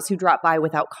in-laws who drop by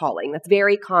without calling. That's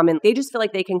very common. They just feel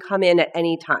like they can come in at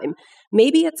any time.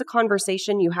 Maybe it's a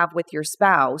conversation you have with your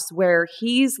spouse where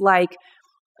he's like,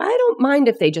 I don't mind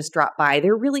if they just drop by.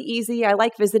 They're really easy. I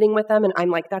like visiting with them. And I'm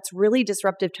like, that's really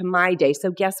disruptive to my day. So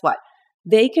guess what?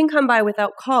 They can come by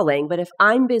without calling, but if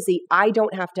I'm busy, I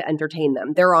don't have to entertain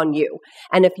them. They're on you.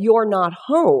 And if you're not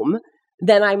home,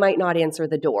 then I might not answer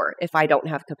the door if I don't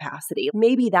have capacity.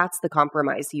 Maybe that's the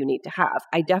compromise you need to have.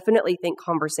 I definitely think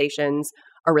conversations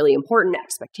are really important,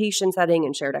 expectation setting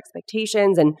and shared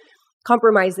expectations, and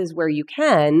compromises where you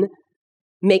can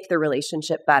make the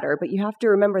relationship better. But you have to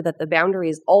remember that the boundary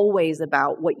is always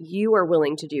about what you are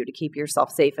willing to do to keep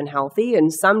yourself safe and healthy.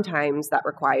 And sometimes that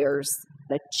requires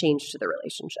a change to the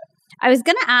relationship. I was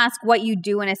going to ask what you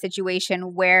do in a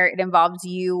situation where it involves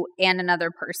you and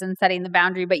another person setting the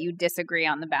boundary, but you disagree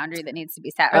on the boundary that needs to be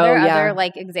set. Are there other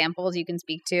like examples you can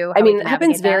speak to? I mean, it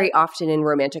happens very often in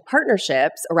romantic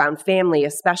partnerships, around family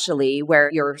especially, where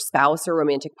your spouse or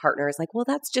romantic partner is like, well,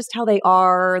 that's just how they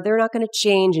are. They're not going to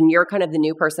change. And you're kind of the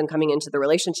new person coming into the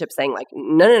relationship saying like,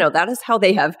 no, that is how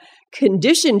they have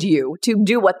conditioned you to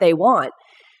do what they want.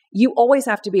 You always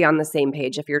have to be on the same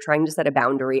page if you're trying to set a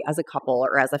boundary as a couple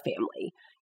or as a family.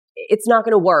 It's not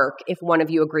going to work if one of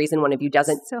you agrees and one of you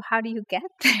doesn't. So how do you get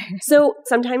there? So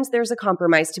sometimes there's a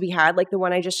compromise to be had, like the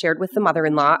one I just shared with the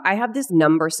mother-in-law. I have this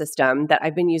number system that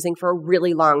I've been using for a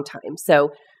really long time.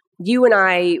 So you and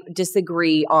I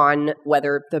disagree on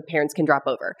whether the parents can drop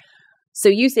over. So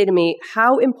you say to me,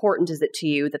 how important is it to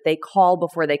you that they call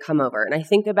before they come over? And I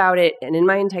think about it, and in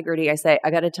my integrity, I say,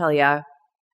 I got to tell you,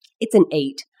 it's an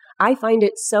 8. I find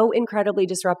it so incredibly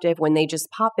disruptive when they just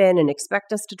pop in and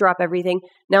expect us to drop everything.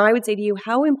 Now, I would say to you,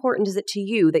 how important is it to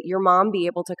you that your mom be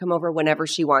able to come over whenever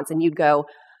she wants? And you'd go,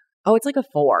 oh, it's like a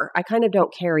 4. I kind of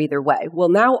don't care either way. Well,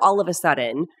 now all of a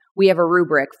sudden, we have a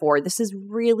rubric for this is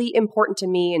really important to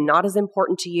me and not as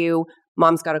important to you.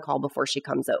 Mom's got to call before she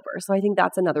comes over. So I think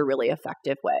that's another really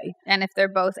effective way. And if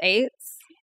they're both 8s?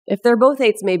 If they're both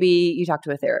 8s, maybe you talk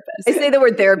to a therapist. I say the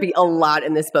word therapy a lot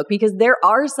in this book because there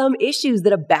are some issues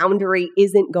that a boundary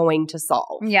isn't going to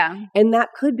solve. Yeah. And that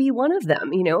could be one of them,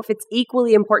 if it's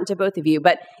equally important to both of you.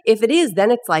 But if it is,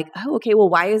 then it's like, oh, okay, well,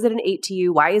 why is it an 8 to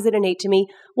you? Why is it an 8 to me?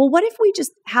 Well, what if we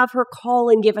just have her call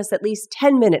and give us at least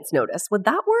 10 minutes notice? Would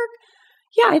that work?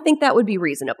 Yeah, I think that would be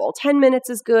reasonable. 10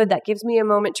 minutes is good. That gives me a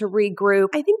moment to regroup.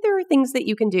 I think there are things that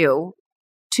you can do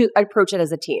to approach it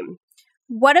as a team.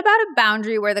 What about a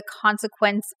boundary where the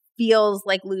consequence feels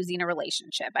like losing a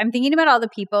relationship? I'm thinking about all the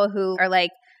people who are like,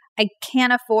 I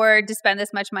can't afford to spend this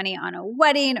much money on a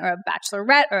wedding or a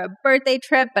bachelorette or a birthday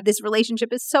trip, but this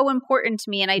relationship is so important to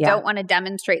me and I don't want to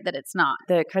demonstrate that it's not.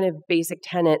 The kind of basic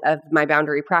tenet of my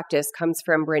boundary practice comes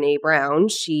from Brené Brown.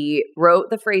 She wrote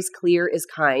the phrase clear is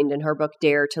kind in her book,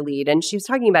 Dare to Lead. And she was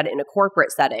talking about it in a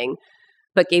corporate setting,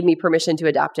 but gave me permission to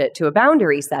adapt it to a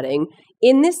boundary setting.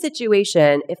 In this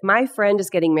situation, if my friend is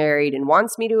getting married and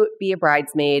wants me to be a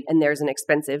bridesmaid and there's an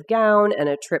expensive gown and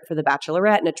a trip for the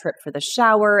bachelorette and a trip for the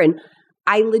shower, and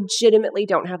I legitimately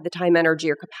don't have the time,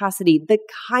 energy, or capacity, the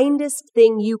kindest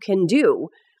thing you can do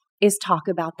is talk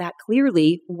about that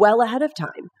clearly well ahead of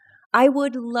time. I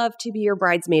would love to be your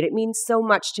bridesmaid. It means so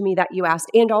much to me that you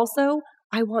asked. And also,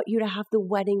 I want you to have the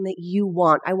wedding that you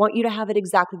want. I want you to have it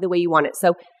exactly the way you want it.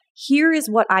 So here is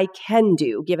what I can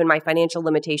do given my financial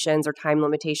limitations or time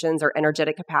limitations or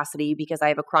energetic capacity because I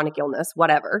have a chronic illness,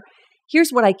 whatever.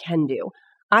 Here's what I can do.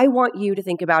 I want you to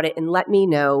think about it and let me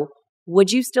know,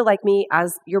 would you still like me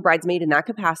as your bridesmaid in that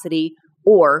capacity,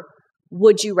 or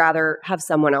would you rather have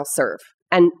someone else serve?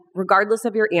 And regardless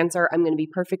of your answer, I'm going to be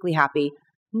perfectly happy.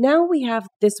 Now we have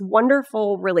this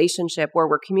wonderful relationship where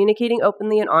we're communicating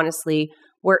openly and honestly.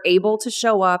 We're able to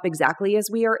show up exactly as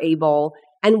we are able.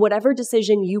 And whatever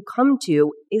decision you come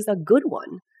to is a good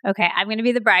one. Okay, I'm going to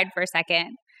be the bride for a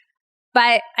second.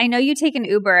 But I know you take an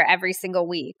Uber every single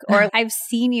week, or I've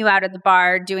seen you out at the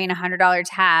bar doing a $100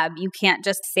 tab. You can't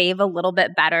just save a little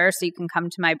bit better so you can come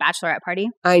to my bachelorette party?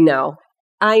 I know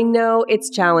it's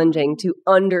challenging to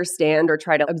understand or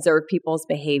try to observe people's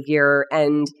behavior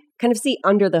and kind of see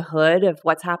under the hood of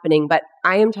what's happening. But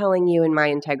I am telling you in my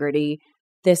integrity,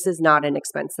 this is not an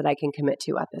expense that I can commit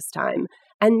to at this time.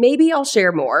 And maybe I'll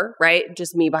share more, right?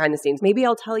 Just me behind the scenes. Maybe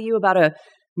I'll tell you about a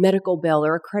medical bill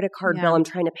or a credit card bill I'm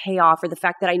trying to pay off, or the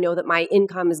fact that I know that my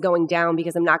income is going down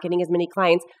because I'm not getting as many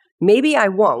clients. Maybe I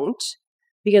won't,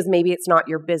 because maybe it's not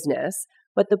your business.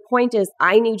 But the point is,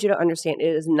 I need you to understand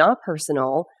it is not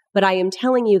personal, but I am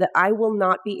telling you that I will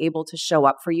not be able to show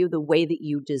up for you the way that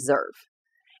you deserve.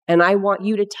 And I want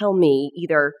you to tell me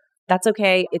either That's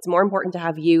okay. It's more important to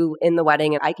have you in the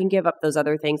wedding and I can give up those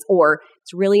other things. Or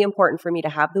it's really important for me to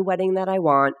have the wedding that I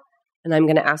want and I'm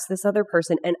going to ask this other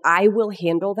person and I will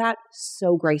handle that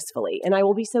so gracefully. And I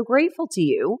will be so grateful to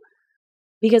you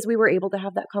because we were able to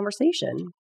have that conversation.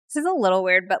 This is a little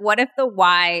weird, but what if the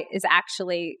why is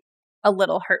actually a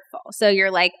little hurtful? So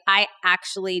you're like, I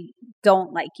actually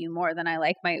don't like you more than I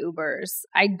like my Ubers.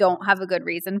 I don't have a good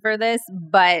reason for this,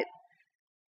 but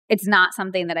it's not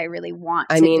something that I really want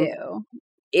to do.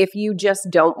 If you just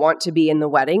don't want to be in the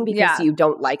wedding because you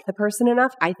don't like the person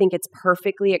enough, I think it's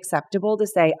perfectly acceptable to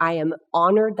say, I am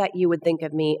honored that you would think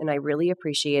of me and I really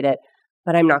appreciate it,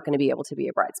 but I'm not going to be able to be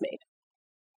a bridesmaid.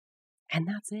 And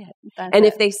that's it.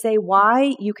 If they say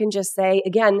why, you can just say,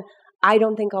 again, I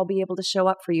don't think I'll be able to show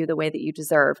up for you the way that you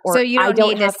deserve. Or so you don't I don't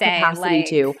need have to say, capacity like,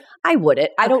 to. I wouldn't.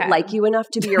 I don't like you enough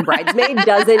to be your bridesmaid.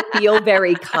 Doesn't feel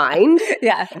very kind.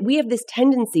 Yeah. We have this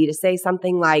tendency to say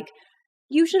something like,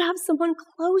 you should have someone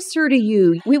closer to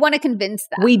you. We want to convince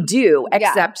them. We do,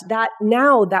 except that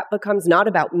now that becomes not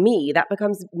about me. That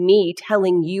becomes me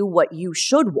telling you what you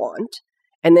should want.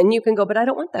 And then you can go, but I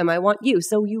don't want them. I want you.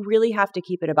 So you really have to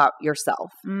keep it about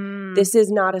yourself. This is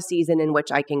not a season in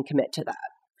which I can commit to that.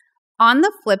 On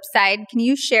the flip side, can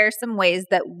you share some ways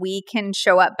that we can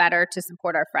show up better to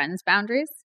support our friends' boundaries?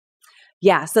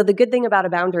 Yeah. So the good thing about a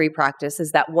boundary practice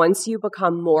is that once you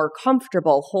become more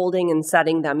comfortable holding and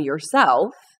setting them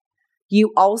yourself,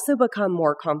 you also become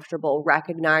more comfortable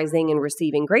recognizing and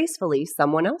receiving gracefully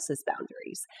someone else's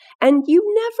boundaries. And you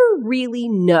never really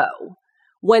know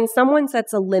when someone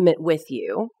sets a limit with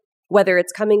you, whether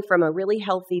it's coming from a really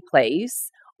healthy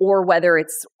place or whether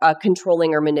it's a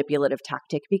controlling or manipulative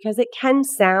tactic, because it can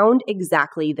sound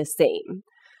exactly the same.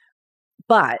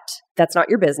 But that's not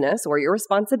your business or your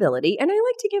responsibility. And I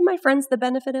like to give my friends the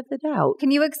benefit of the doubt. Can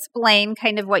you explain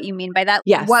kind of what you mean by that?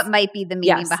 Yes. What might be the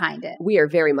meaning behind it? We are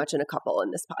very much in a couple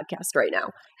in this podcast right now.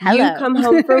 Hello. You come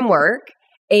home from work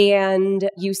and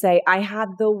you say, I had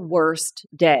the worst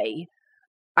day.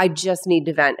 I just need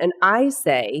to vent. And I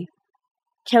say,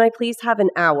 can I please have an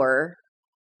hour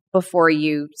before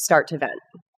you start to vent,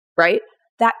 right?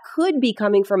 That could be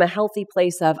coming from a healthy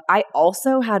place of, I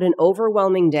also had an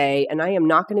overwhelming day and I am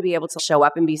not going to be able to show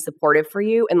up and be supportive for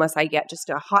you unless I get just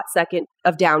a hot second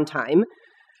of downtime.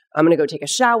 I'm going to go take a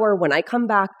shower. When I come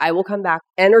back, I will come back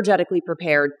energetically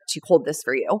prepared to hold this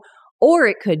for you. Or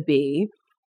it could be,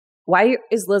 why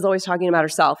is Liz always talking about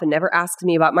herself and never asks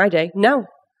me about my day? No,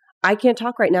 I can't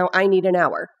talk right now. I need an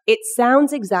hour. It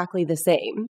sounds exactly the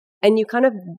same. And you kind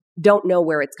of don't know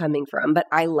where it's coming from. But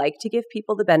I like to give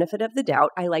people the benefit of the doubt.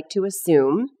 I like to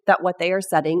assume that what they are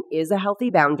setting is a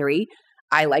healthy boundary.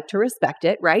 I like to respect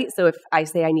it, right? So if I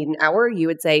say I need an hour, you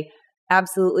would say,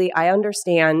 absolutely, I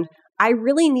understand. I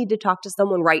really need to talk to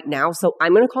someone right now. So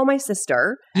I'm going to call my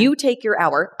sister. You take your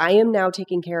hour. I am now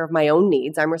taking care of my own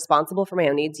needs. I'm responsible for my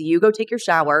own needs. You go take your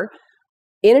shower.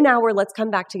 In an hour, let's come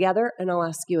back together and I'll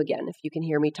ask you again if you can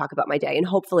hear me talk about my day. And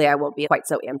hopefully I won't be quite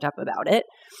so amped up about it.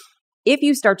 If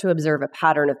you start to observe a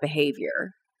pattern of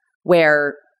behavior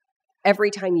where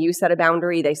every time you set a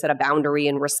boundary, they set a boundary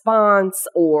in response,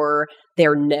 or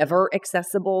they're never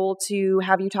accessible to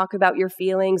have you talk about your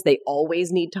feelings, they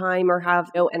always need time or have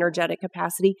no energetic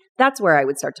capacity, that's where I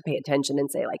would start to pay attention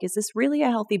and say, like, is this really a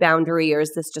healthy boundary or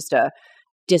is this just a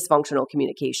dysfunctional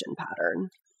communication pattern?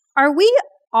 Are we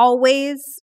always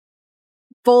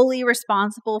fully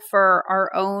responsible for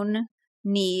our own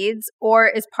needs, or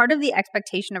is part of the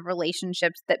expectation of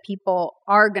relationships that people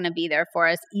are going to be there for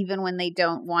us even when they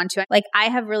don't want to? Like, I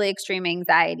have really extreme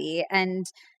anxiety, and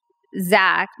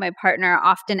Zach, my partner,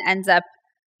 often ends up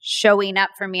showing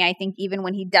up for me, I think, even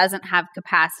when he doesn't have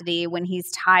capacity, when he's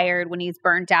tired, when he's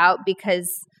burnt out,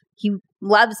 because he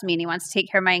loves me and he wants to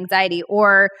take care of my anxiety.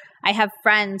 Or I have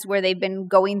friends where they've been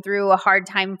going through a hard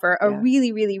time for a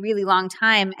really, really, really long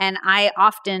time, and I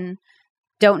often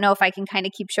don't know if I can kind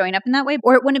of keep showing up in that way,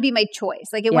 or it wouldn't be my choice.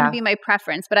 Like, it wouldn't be my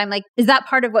preference, but I'm like, is that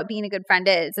part of what being a good friend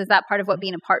is? Is that part of what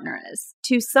being a partner is?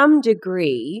 To some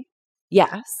degree,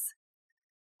 yes.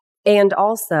 And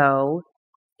also,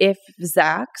 if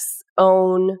Zach's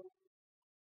own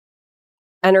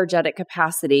energetic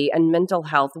capacity and mental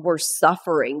health were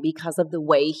suffering because of the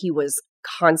way he was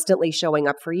constantly showing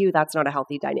up for you, that's not a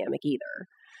healthy dynamic either.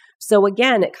 So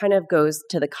again, it kind of goes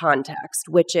to the context,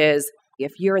 which is,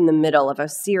 if you're in the middle of a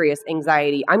serious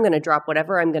anxiety, I'm going to drop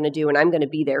whatever I'm going to do and I'm going to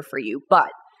be there for you.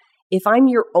 But if I'm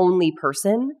your only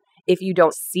person, if you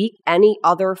don't seek any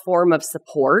other form of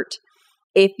support,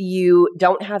 if you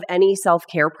don't have any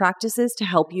self-care practices to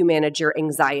help you manage your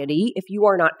anxiety, if you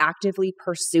are not actively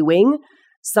pursuing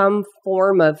some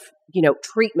form of,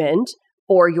 treatment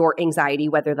for your anxiety,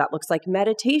 whether that looks like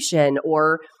meditation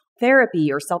or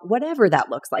therapy or whatever that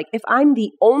looks like. If I'm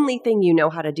the only thing you know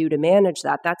how to do to manage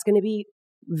that, that's going to be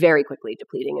very quickly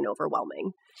depleting and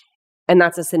overwhelming. And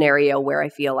that's a scenario where I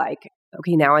feel like,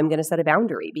 okay, now I'm going to set a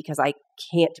boundary because I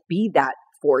can't be that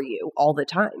for you all the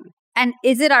time. And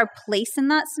is it our place in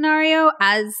that scenario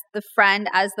as the friend,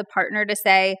 as the partner to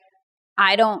say,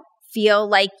 I don't feel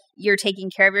like you're taking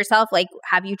care of yourself? Like,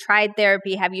 have you tried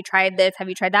therapy? Have you tried this? Have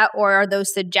you tried that? Or are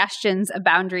those suggestions a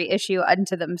boundary issue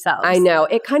unto themselves? I know.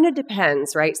 It kind of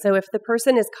depends, right? So if the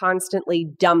person is constantly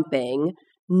dumping,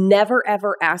 never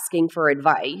ever asking for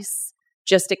advice,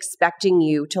 just expecting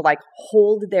you to like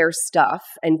hold their stuff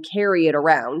and carry it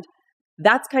around,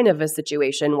 that's kind of a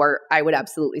situation where I would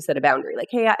absolutely set a boundary. Like,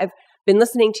 hey, I've been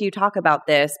listening to you talk about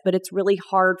this, but it's really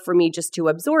hard for me just to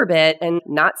absorb it and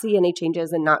not see any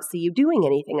changes and not see you doing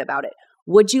anything about it.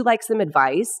 Would you like some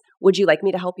advice? Would you like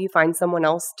me to help you find someone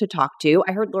else to talk to?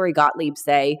 I heard Lori Gottlieb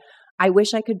say, I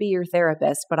wish I could be your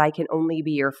therapist, but I can only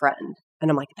be your friend. And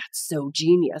I'm like, that's so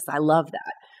genius. I love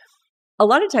that. A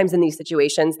lot of times in these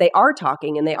situations, they are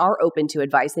talking and they are open to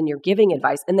advice and you're giving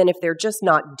advice. And then if they're just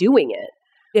not doing it,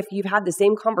 if you've had the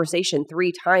same conversation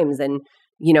 3 times and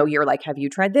you're like, have you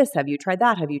tried this? Have you tried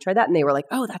that? Have you tried that? And they were like,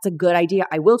 oh, that's a good idea.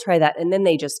 I will try that. And then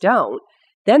they just don't.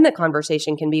 Then the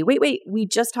conversation can be, wait, we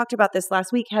just talked about this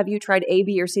last week. Have you tried A,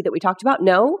 B, or C that we talked about?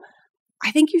 No,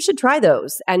 I think you should try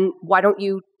those. And why don't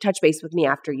you touch base with me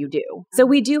after you do? So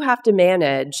we do have to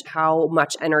manage how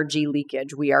much energy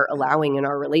leakage we are allowing in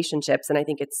our relationships. And I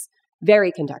think it's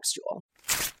very contextual.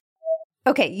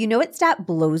 Okay, you know what stat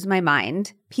blows my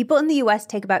mind? People in the US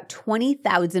take about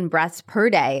 20,000 breaths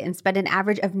per day and spend an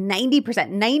average of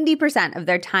 90% of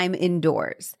their time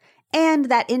indoors. And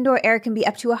that indoor air can be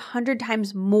up to 100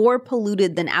 times more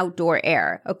polluted than outdoor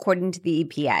air, according to the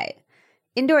EPA.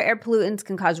 Indoor air pollutants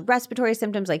can cause respiratory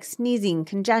symptoms like sneezing,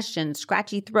 congestion,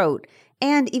 scratchy throat,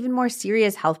 and even more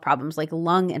serious health problems like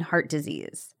lung and heart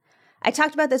disease. I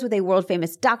talked about this with a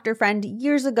world-famous doctor friend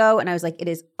years ago, and I was like, it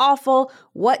is awful.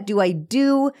 What do I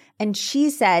do? And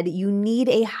she said, you need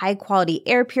a high-quality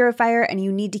air purifier, and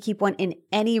you need to keep one in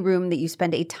any room that you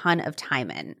spend a ton of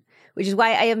time in, which is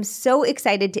why I am so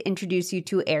excited to introduce you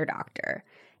to Air Doctor.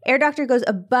 Air Doctor goes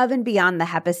above and beyond the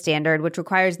HEPA standard, which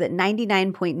requires that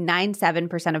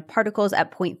 99.97% of particles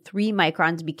at 0.3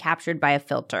 microns be captured by a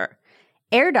filter.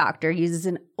 Air Doctor uses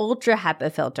an ultra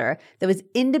HEPA filter that was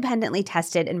independently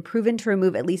tested and proven to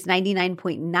remove at least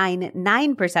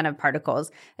 99.99% of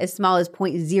particles as small as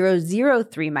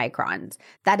 0.003 microns.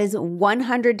 That is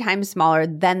 100 times smaller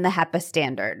than the HEPA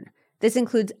standard. This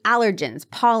includes allergens,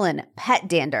 pollen, pet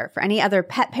dander. For any other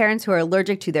pet parents who are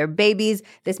allergic to their babies,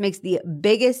 this makes the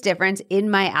biggest difference in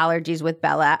my allergies with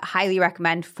Bella. Highly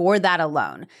recommend for that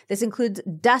alone. This includes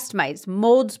dust mites,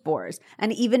 mold spores,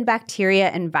 and even bacteria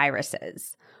and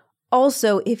viruses.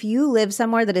 Also, if you live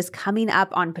somewhere that is coming up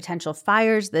on potential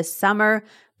fires this summer,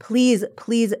 please,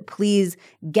 please, please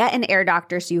get an Air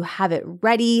Doctor so you have it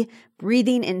ready.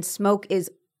 Breathing in smoke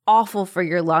is awful for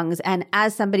your lungs. And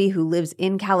as somebody who lives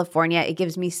in California, it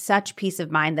gives me such peace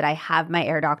of mind that I have my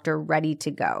Air Doctor ready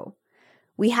to go.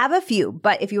 We have a few,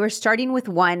 but if you are starting with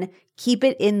one, keep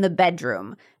it in the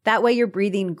bedroom. That way you're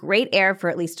breathing great air for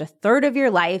at least a third of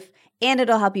your life, and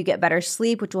it'll help you get better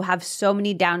sleep, which will have so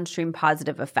many downstream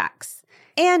positive effects.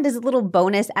 And as a little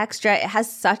bonus extra, it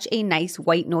has such a nice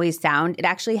white noise sound. It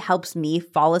actually helps me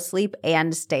fall asleep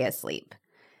and stay asleep.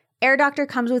 Air Doctor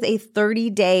comes with a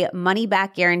 30-day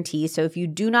money-back guarantee, so if you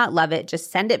do not love it,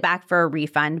 just send it back for a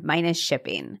refund minus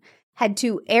shipping. Head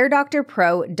to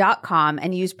airdoctorpro.com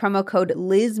and use promo code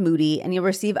LizMoody, and you'll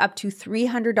receive up to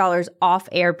 $300 off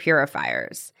air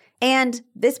purifiers. And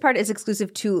this part is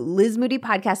exclusive to Liz Moody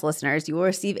podcast listeners. You will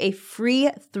receive a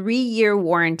free 3-year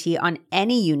warranty on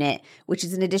any unit, which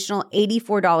is an additional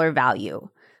 $84 value.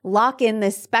 Lock in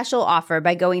this special offer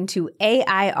by going to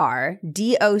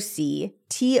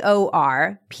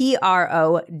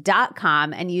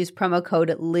airdoctorpro.com and use promo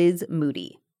code Liz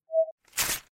Moody.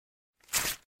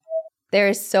 There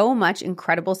is so much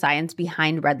incredible science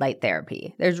behind red light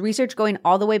therapy. There's research going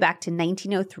all the way back to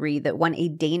 1903 that won a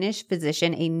Danish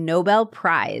physician a Nobel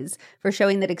Prize for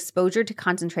showing that exposure to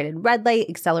concentrated red light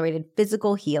accelerated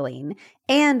physical healing.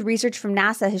 And research from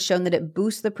NASA has shown that it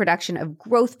boosts the production of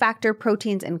growth factor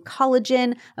proteins and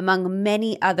collagen, among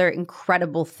many other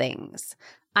incredible things.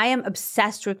 I am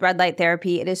obsessed with red light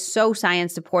therapy. It is so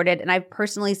science supported, and I've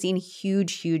personally seen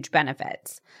huge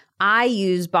benefits. I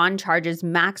use Bon Charge's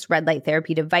Max Red Light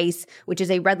Therapy device, which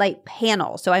is a red light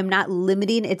panel, so I'm not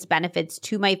limiting its benefits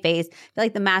to my face. I feel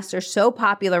like the masks are so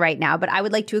popular right now, but I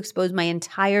would like to expose my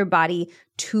entire body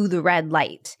to the red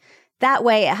light. That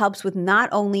way, it helps with not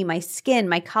only my skin,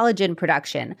 my collagen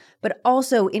production, but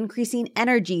also increasing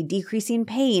energy, decreasing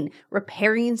pain,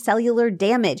 repairing cellular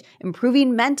damage,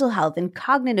 improving mental health and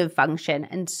cognitive function,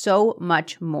 and so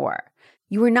much more.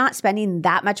 You are not spending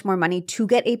that much more money to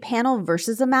get a panel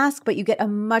versus a mask, but you get a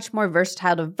much more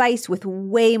versatile device with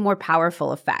way more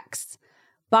powerful effects.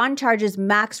 Bond Charge's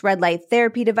Max Red Light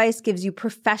Therapy device gives you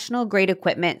professional-grade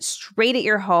equipment straight at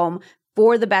your home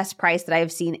for the best price that I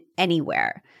have seen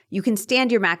anywhere. You can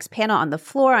stand your Max panel on the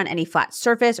floor on any flat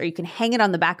surface, or you can hang it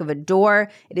on the back of a door.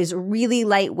 It is really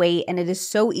lightweight, and it is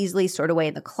so easily stored away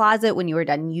in the closet when you are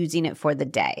done using it for the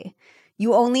day.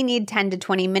 You only need 10 to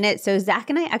 20 minutes, so Zach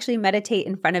and I actually meditate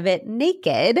in front of it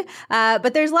naked,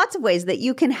 but there's lots of ways that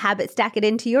you can habit stack it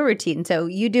into your routine, so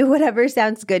you do whatever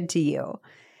sounds good to you.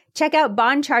 Check out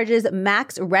Bond Charge's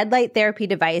Max Red Light Therapy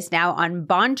device now on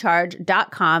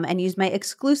bondcharge.com and use my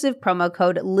exclusive promo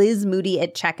code LizMoody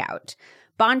at checkout.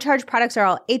 Bond Charge products are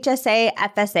all HSA,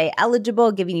 FSA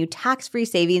eligible, giving you tax-free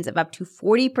savings of up to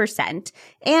 40%.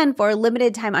 And for a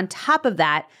limited time on top of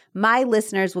that, my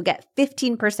listeners will get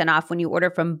 15% off when you order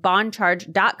from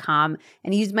bondcharge.com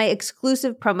and use my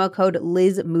exclusive promo code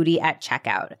LizMoody at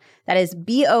checkout. That is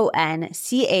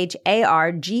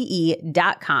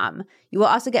BONCHARGE.com. You will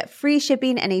also get free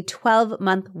shipping and a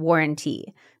 12-month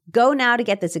warranty. Go now to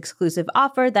get this exclusive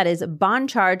offer. That is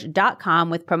bondcharge.com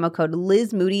with promo code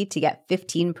LizMoody to get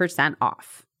 15%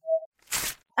 off.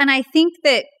 And I think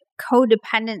that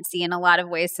codependency in a lot of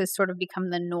ways has sort of become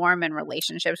the norm in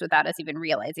relationships without us even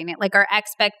realizing it. Like our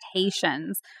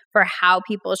expectations for how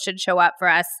people should show up for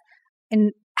us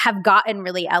and have gotten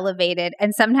really elevated.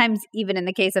 And sometimes even in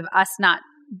the case of us not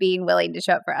being willing to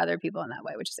show up for other people in that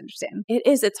way, which is interesting. It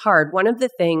is. It's hard. One of the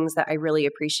things that I really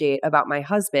appreciate about my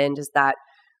husband is that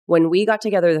when we got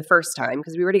together the first time,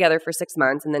 because we were together for 6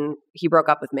 months and then he broke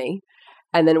up with me,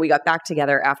 and then we got back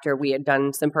together after we had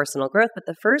done some personal growth. But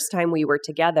the first time we were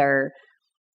together,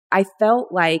 I felt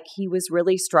like he was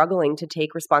really struggling to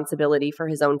take responsibility for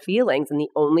his own feelings. And the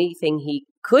only thing he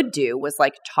could do was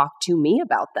like talk to me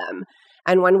about them.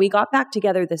 And when we got back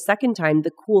together the second time,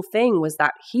 the cool thing was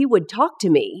that he would talk to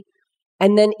me.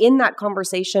 And then in that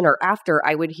conversation or after,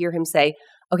 I would hear him say,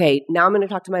 okay, now I'm going to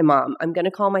talk to my mom. I'm going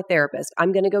to call my therapist.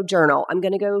 I'm going to go journal. I'm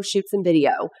going to go shoot some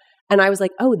video. And I was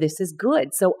like, oh, this is good.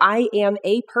 So I am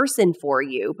a person for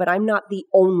you, but I'm not the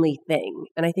only thing.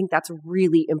 And I think that's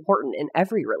really important in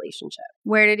every relationship.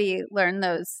 Where did he learn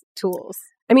those tools?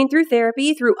 I mean, through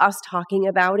therapy, through us talking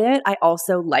about it. I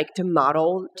also like to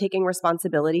model taking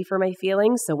responsibility for my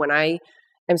feelings. So when I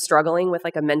am struggling with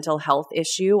like a mental health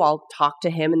issue, I'll talk to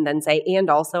him and then say, and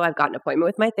also I've got an appointment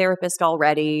with my therapist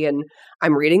already, and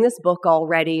I'm reading this book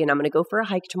already, and I'm going to go for a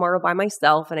hike tomorrow by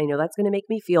myself, and I know that's going to make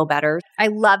me feel better. I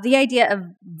love the idea of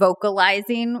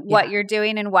vocalizing what you're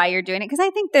doing and why you're doing it, because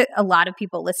I think that a lot of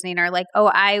people listening are like, oh,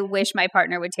 I wish my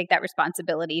partner would take that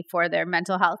responsibility for their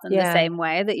mental health in the same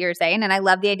way that you're saying. And I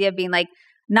love the idea of being like,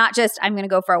 not just I'm going to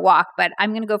go for a walk, but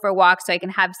I'm going to go for a walk so I can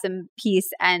have some peace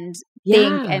and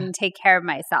think and take care of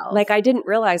myself. Like I didn't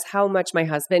realize how much my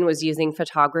husband was using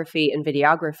photography and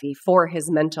videography for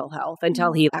his mental health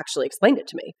until he actually explained it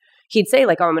to me. He'd say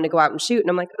like, oh, I'm going to go out and shoot. And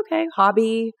I'm like, okay,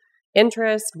 hobby,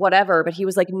 interest, whatever. But he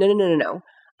was like, no.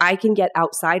 I can get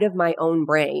outside of my own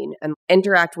brain and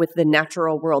interact with the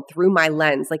natural world through my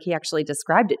lens. Like he actually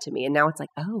described it to me. And now it's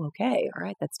like, oh, okay. All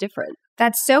right. That's different.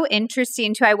 That's so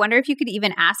interesting too. I wonder if you could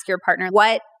even ask your partner,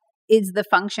 what is the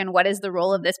function? What is the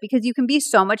role of this? Because you can be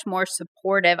so much more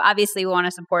supportive. Obviously, we want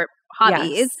to support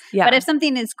hobbies. Yes. But if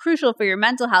something is crucial for your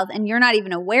mental health and you're not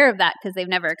even aware of that because they've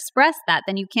never expressed that,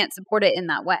 then you can't support it in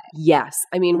that way. Yes.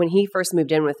 I mean, when he first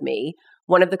moved in with me,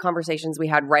 one of the conversations we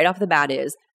had right off the bat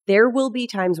is, there will be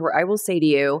times where I will say to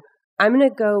you, I'm going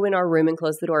to go in our room and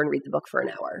close the door and read the book for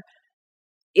an hour.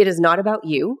 It is not about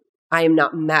you. I am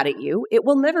not mad at you. It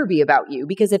will never be about you,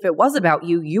 because if it was about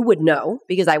you, you would know,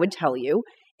 because I would tell you.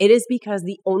 It is because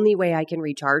the only way I can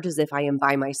recharge is if I am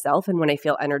by myself. And when I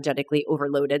feel energetically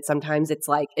overloaded, sometimes it's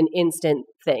like an instant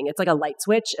thing. It's like a light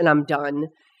switch and I'm done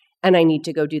and I need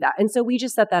to go do that. And so we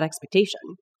just set that expectation.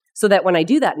 So that when I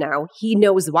do that now, he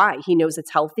knows why. He knows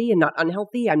it's healthy and not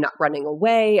unhealthy. I'm not running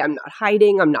away. I'm not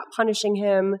hiding. I'm not punishing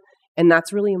him. And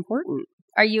that's really important.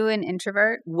 Are you an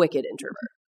introvert? Wicked introvert.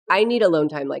 I need alone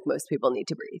time like most people need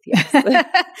to breathe. Yes.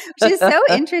 Which is so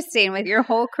interesting with your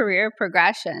whole career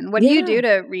progression. What do you do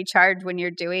to recharge when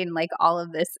you're doing like all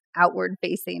of this outward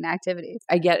facing activities?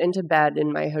 I get into bed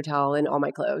in my hotel in all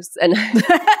my clothes and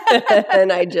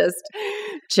and I just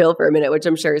chill for a minute, which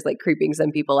I'm sure is like creeping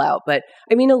some people out. But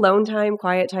I mean, alone time,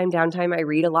 quiet time, downtime. I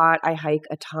read a lot. I hike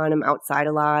a ton. I'm outside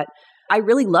a lot. I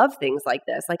really love things like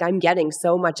this. Like I'm getting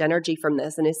so much energy from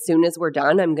this. And as soon as we're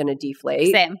done, I'm going to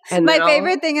deflate. Same. And My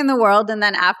favorite thing in the world. And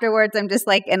then afterwards, I'm just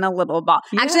like in a little ball.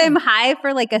 Yeah. Actually, I'm high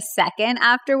for like a second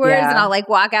afterwards. Yeah. And I'll like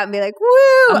walk out and be like,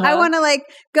 woo, I want to like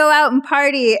go out and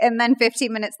party. And then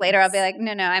 15 minutes later, I'll be like,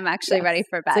 no, I'm actually ready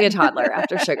for bed. It's like a toddler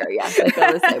after sugar. Yes, I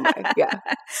feel the same way. Yeah.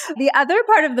 The other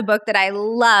part of the book that I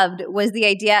loved was the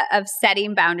idea of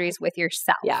setting boundaries with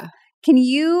yourself. Yeah. Can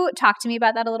you talk to me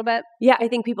about that a little bit? Yeah, I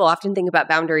think people often think about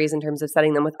boundaries in terms of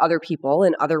setting them with other people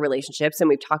and other relationships, and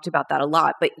we've talked about that a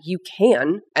lot, but you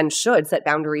can and should set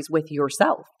boundaries with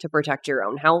yourself to protect your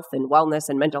own health and wellness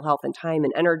and mental health and time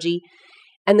and energy.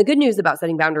 And the good news about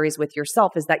setting boundaries with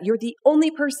yourself is that you're the only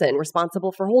person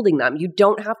responsible for holding them. You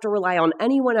don't have to rely on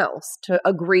anyone else to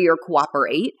agree or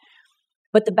cooperate.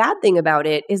 But the bad thing about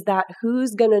it is that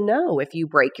who's going to know if you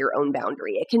break your own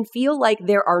boundary? It can feel like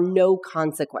there are no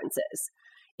consequences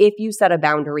if you set a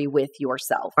boundary with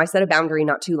yourself. I set a boundary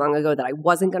not too long ago that I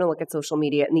wasn't going to look at social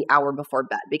media in the hour before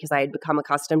bed because I had become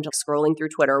accustomed to scrolling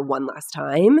through Twitter one last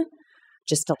time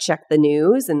just to check the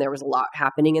news. And there was a lot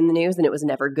happening in the news and it was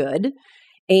never good.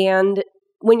 And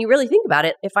when you really think about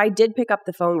it, if I did pick up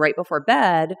the phone right before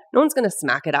bed, no one's going to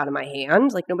smack it out of my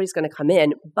hand. Like nobody's going to come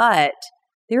in. But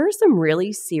there are some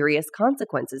really serious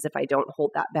consequences if I don't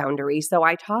hold that boundary. So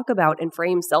I talk about and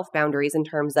frame self-boundaries in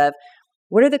terms of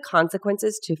what are the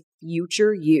consequences to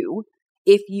future you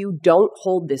if you don't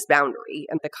hold this boundary?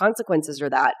 And the consequences are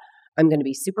that I'm going to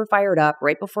be super fired up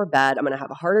right before bed. I'm going to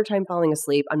have a harder time falling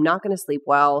asleep. I'm not going to sleep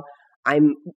well.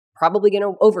 I'm probably going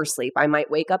to oversleep. I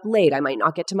might wake up late. I might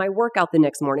not get to my workout the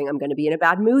next morning. I'm going to be in a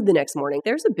bad mood the next morning.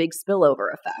 There's a big spillover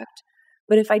effect.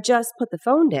 But if I just put the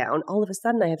phone down, all of a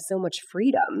sudden I have so much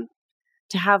freedom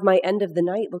to have my end of the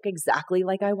night look exactly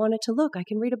like I want it to look. I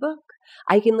can read a book.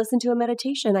 I can listen to a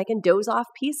meditation. I can doze off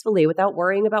peacefully without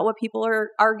worrying about what people are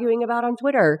arguing about on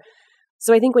Twitter.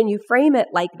 So I think when you frame it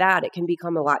like that, it can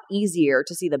become a lot easier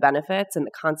to see the benefits and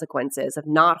the consequences of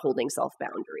not holding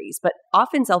self-boundaries. But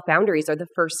often self-boundaries are the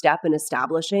first step in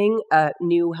establishing a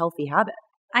new healthy habit.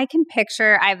 I can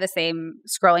picture, I have the same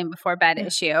scrolling before bed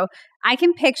issue. I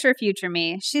can picture future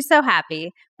me. She's so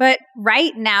happy. But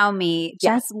right now me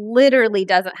just literally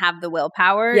doesn't have the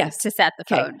willpower to set the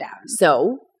phone down.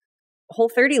 So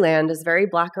Whole30 land is very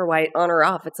black or white, on or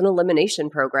off. It's an elimination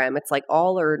program. It's like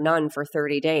all or none for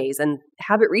 30 days. And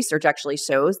habit research actually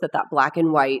shows that that black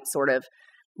and white sort of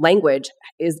language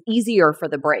is easier for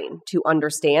the brain to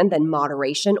understand than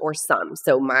moderation or some.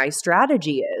 So my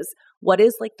strategy is, what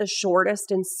is like the shortest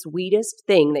and sweetest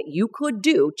thing that you could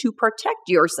do to protect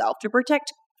yourself, to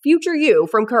protect future you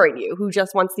from current you who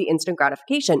just wants the instant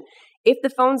gratification? If the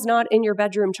phone's not in your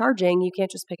bedroom charging, you can't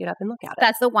just pick it up and look at it.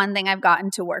 That's the one thing I've gotten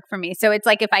to work for me. So it's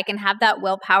like if I can have that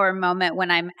willpower moment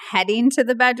when I'm heading to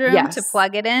the bedroom to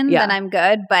plug it in, then I'm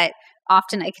good. But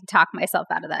often I can talk myself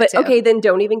out of that too. Okay, then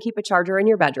don't even keep a charger in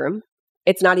your bedroom.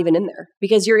 It's not even in there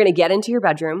because you're going to get into your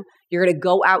bedroom. You're going to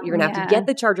go out. You're going to have to get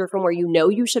the charger from where you know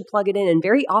you should plug it in. And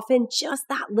very often, just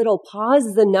that little pause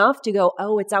is enough to go,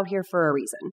 oh, it's out here for a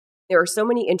reason. There are so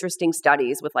many interesting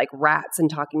studies with like rats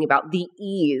and talking about the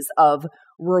ease of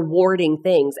rewarding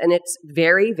things. And it's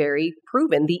very, very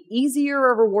proven. The easier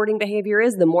a rewarding behavior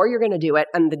is, the more you're going to do it.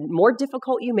 And the more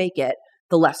difficult you make it,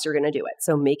 the less you're going to do it.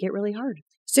 So make it really hard.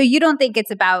 So you don't think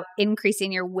it's about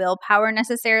increasing your willpower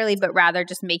necessarily, but rather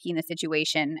just making the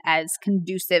situation as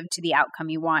conducive to the outcome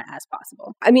you want as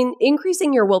possible? I mean,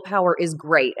 increasing your willpower is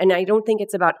great. And I don't think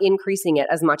it's about increasing it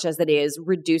as much as it is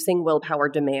reducing willpower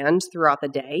demand throughout the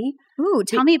day. Ooh,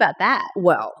 tell me about that.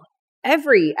 Well,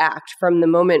 every act from the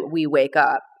moment we wake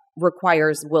up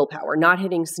requires willpower. Not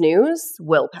hitting snooze,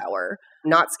 willpower.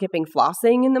 Not skipping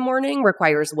flossing in the morning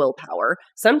requires willpower.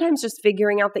 Sometimes just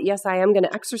figuring out that, yes, I am going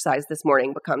to exercise this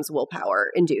morning becomes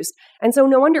willpower induced. And so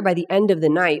no wonder by the end of the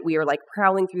night, we are like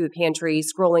prowling through the pantry,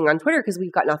 scrolling on Twitter because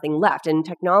we've got nothing left. And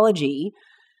technology,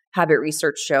 habit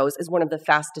research shows, is one of the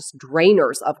fastest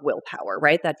drainers of willpower,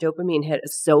 right? That dopamine hit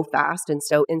is so fast and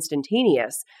so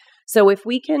instantaneous. So if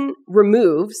we can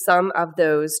remove some of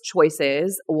those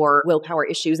choices or willpower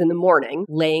issues in the morning,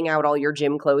 laying out all your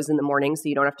gym clothes in the morning so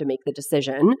you don't have to make the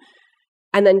decision,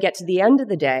 and then get to the end of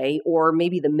the day or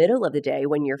maybe the middle of the day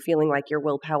when you're feeling like your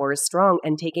willpower is strong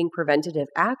and taking preventative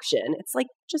action, it's like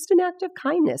just an act of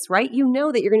kindness, right? You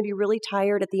know that you're going to be really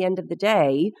tired at the end of the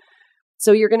day.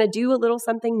 So you're going to do a little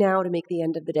something now to make the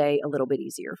end of the day a little bit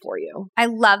easier for you. I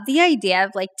love the idea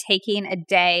of like taking a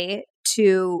day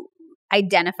to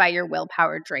identify your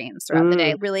willpower drains throughout the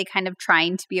day, really kind of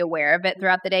trying to be aware of it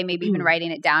throughout the day, maybe even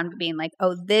writing it down, but being like,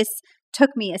 oh, this took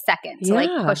me a second to like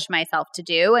push myself to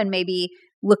do. And maybe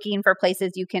looking for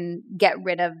places you can get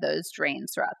rid of those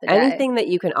drains throughout the day. Anything that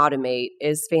you can automate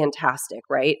is fantastic,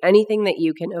 right? Anything that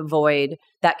you can avoid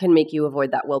that can make you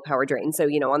avoid that willpower drain. So,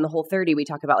 on the Whole30, we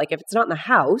talk about like if it's not in the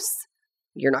house,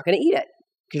 you're not going to eat it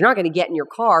because you're not going to get in your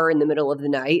car in the middle of the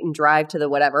night and drive to the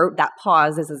whatever. That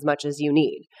pause is as much as you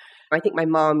need. I think my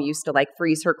mom used to like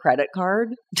freeze her credit card,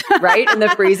 right, in the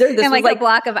freezer. This and was like a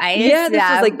block of ice. Yeah, this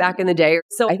was like back in the day.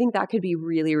 So I think that could be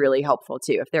really, really helpful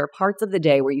too. If there are parts of the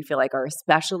day where you feel like are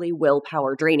especially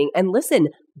willpower draining, and listen,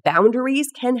 boundaries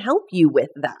can help you with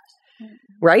that,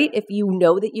 right? If you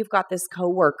know that you've got this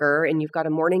coworker and you've got a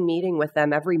morning meeting with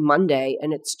them every Monday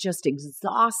and it's just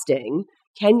exhausting,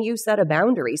 can you set a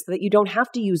boundary so that you don't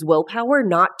have to use willpower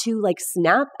not to like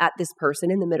snap at this person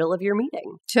in the middle of your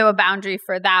meeting? So a boundary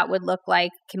for that would look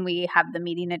like, can we have the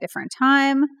meeting a different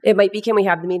time? It might be, can we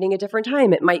have the meeting a different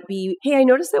time? It might be, hey, I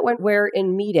noticed that when we're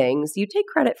in meetings, you take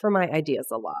credit for my ideas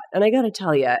a lot. And I got to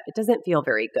tell you, it doesn't feel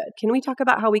very good. Can we talk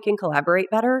about how we can collaborate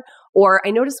better? Or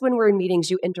I notice when we're in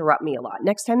meetings, you interrupt me a lot.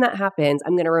 Next time that happens,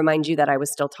 I'm going to remind you that I was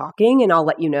still talking and I'll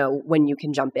let you know when you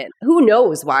can jump in. Who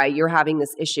knows why you're having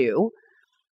this issue?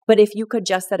 But if you could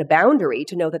just set a boundary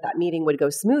to know that that meeting would go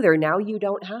smoother, now you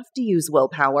don't have to use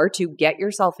willpower to get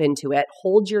yourself into it,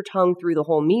 hold your tongue through the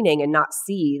whole meeting and not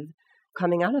seethe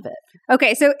coming out of it.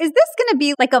 Okay, so is this going to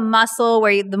be like a muscle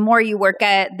where the more you work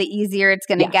at, the easier it's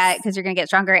going to get because you're going to get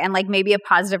stronger, and like maybe a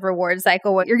positive reward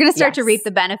cycle where you're going to start to reap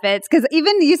the benefits? Because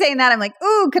even you saying that, I'm like,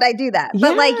 ooh, could I do that?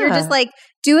 But like, you're just like,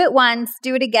 do it once,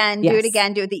 do it again, do it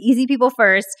again, do it the easy people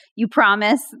first. You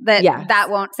promise that that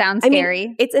won't sound scary. I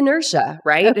mean, it's inertia,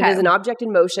 right? Okay. It is an object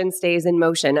in motion, stays in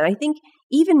motion. And I think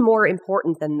even more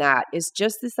important than that is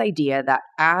just this idea that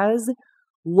as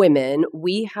women,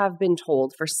 we have been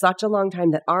told for such a long time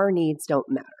that our needs don't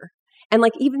matter. And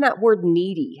like even that word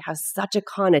needy has such a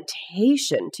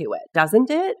connotation to it, doesn't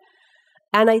it?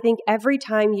 And I think every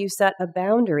time you set a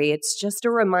boundary, it's just a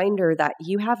reminder that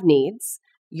you have needs,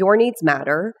 your needs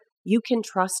matter, you can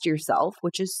trust yourself,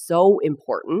 which is so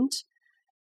important.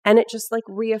 And it just like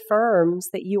reaffirms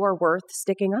that you are worth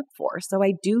sticking up for. So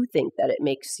I do think that it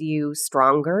makes you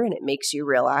stronger and it makes you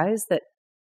realize that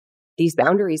these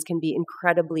boundaries can be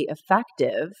incredibly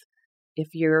effective if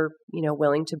you're,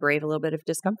 willing to brave a little bit of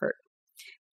discomfort.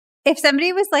 If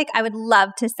somebody was like, I would love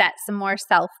to set some more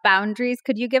self-boundaries,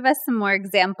 could you give us some more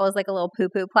examples, like a little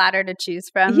poo-poo platter to choose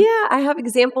from? Yeah, I have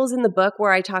examples in the book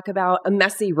where I talk about a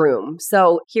messy room.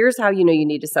 So here's how you know you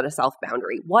need to set a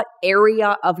self-boundary. What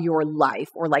area of your life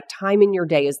or like time in your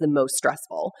day is the most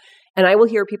stressful? And I will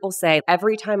hear people say,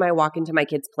 every time I walk into my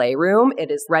kids' playroom, it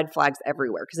is red flags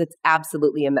everywhere because it's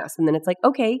absolutely a mess. And then it's like,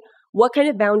 okay, what kind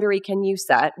of boundary can you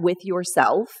set with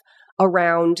yourself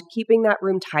around keeping that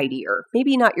room tidier?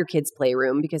 Maybe not your kids'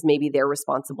 playroom because maybe they're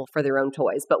responsible for their own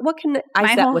toys, but what can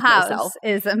I set with myself? My whole house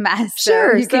is a mess.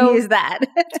 Sure. So you can use that.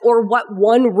 Or what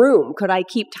one room could I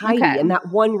keep tidy? Okay. And that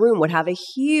one room would have a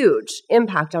huge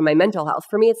impact on my mental health.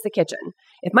 For me, it's the kitchen.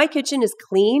 If my kitchen is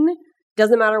clean,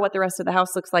 doesn't matter what the rest of the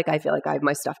house looks like, I feel like I have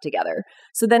my stuff together.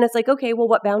 So then it's like, okay, well,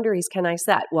 what boundaries can I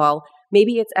set? Well,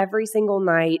 maybe it's every single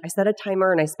night I set a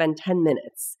timer and I spend 10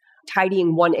 minutes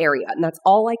tidying one area. And that's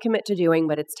all I commit to doing,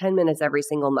 but it's 10 minutes every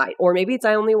single night. Or maybe it's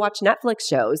I only watch Netflix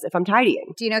shows if I'm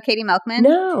tidying. Do you know Katie Melkman?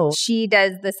 No. She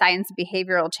does the science of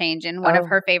behavioral change. And one of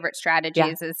her favorite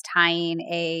strategies is tying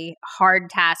a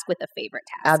hard task with a favorite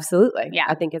task. Absolutely. Yeah.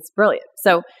 I think it's brilliant.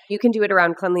 So you can do it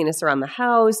around cleanliness around the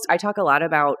house. I talk a lot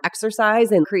about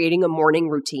exercise and creating a morning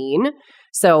routine.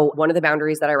 So one of the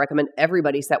boundaries that I recommend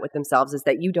everybody set with themselves is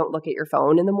that you don't look at your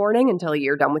phone in the morning until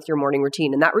you're done with your morning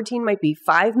routine. And that routine might be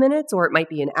 5 minutes or it might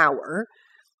be an hour,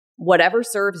 whatever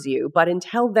serves you. But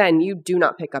until then, you do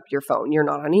not pick up your phone. You're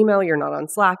not on email. You're not on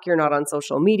Slack. You're not on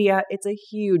social media. It's a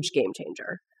huge game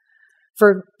changer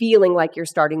for feeling like you're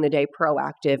starting the day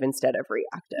proactive instead of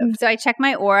reactive. So I check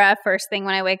my Aura first thing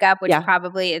when I wake up, which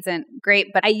probably isn't great,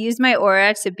 but I use my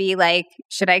Aura to be like,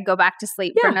 should I go back to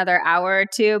sleep for another hour or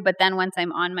two? But then once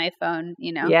I'm on my phone,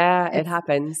 Yeah, it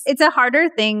happens. It's a harder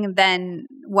thing than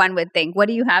one would think. What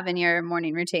do you have in your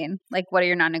morning routine? Like, what are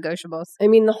your non-negotiables? I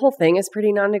mean, the whole thing is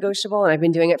pretty non-negotiable, and I've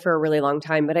been doing it for a really long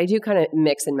time, but I do kind of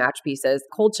mix and match pieces.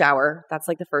 Cold shower, that's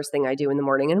like the first thing I do in the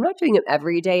morning. And I'm not doing it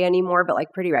every day anymore, but like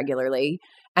pretty regularly.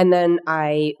 And then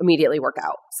I immediately work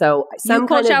out. So some cold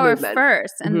kind of shower movement.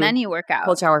 first, and then you work out.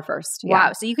 Cold shower first. Yeah.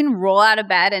 Wow. So you can roll out of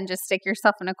bed and just stick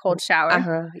yourself in a cold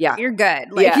shower. Yeah. You're good.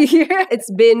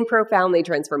 It's been profoundly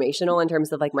transformational in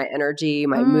terms of like my energy,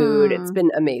 my mood. It's been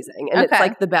amazing. And it's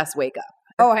like the best wake up.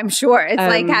 Oh, I'm sure. It's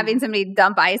like having somebody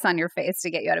dump ice on your face to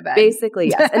get you out of bed. Basically,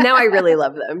 yes. And now I really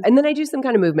love them. And then I do some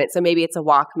kind of movement. So maybe it's a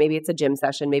walk, maybe it's a gym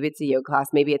session, maybe it's a yoga class,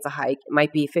 maybe it's a hike. It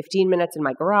might be 15 minutes in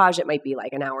my garage. It might be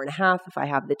like an hour and a half if I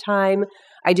have the time.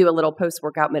 I do a little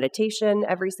post-workout meditation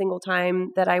every single time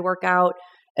that I work out.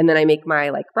 And then I make my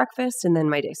like breakfast and then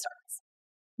my day starts.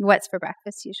 What's for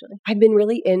breakfast usually? I've been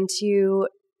really into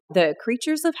the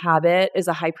Creatures of Habit is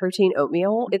a high protein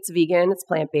oatmeal. It's vegan, it's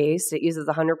plant-based. It uses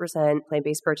 100%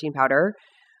 plant-based protein powder,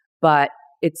 but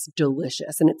it's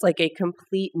delicious. And it's like a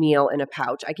complete meal in a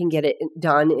pouch. I can get it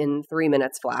done in 3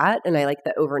 minutes flat. And I like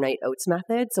the overnight oats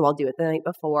method. So I'll do it the night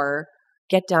before,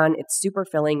 get done. It's super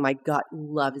filling. My gut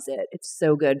loves it. It's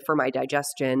so good for my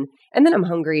digestion. And then I'm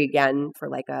hungry again for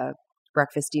like a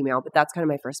breakfasty meal, but that's kind of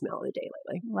my first meal of the day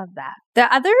lately. Love that.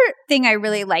 The other thing I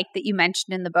really liked that you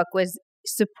mentioned in the book was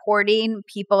supporting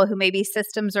people who maybe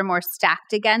systems are more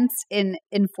stacked against in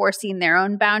enforcing their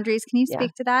own boundaries. Can you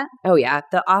speak to that? Oh, yeah.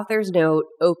 The author's note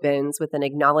opens with an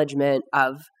acknowledgement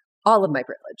of all of my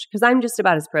privilege, because I'm just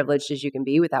about as privileged as you can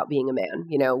be without being a man.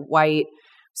 You know, white,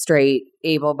 straight,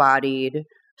 able-bodied,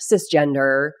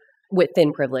 cisgender, with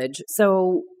thin privilege.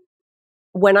 So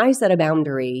when I set a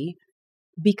boundary,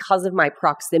 because of my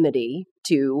proximity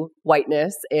to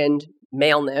whiteness and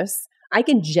maleness, I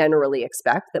can generally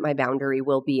expect that my boundary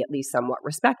will be at least somewhat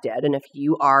respected. And if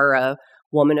you are a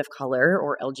woman of color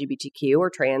or LGBTQ or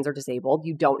trans or disabled,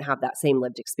 you don't have that same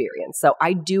lived experience. So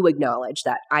I do acknowledge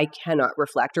that I cannot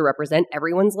reflect or represent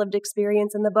everyone's lived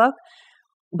experience in the book,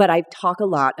 but I talk a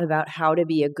lot about how to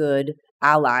be a good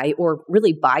ally or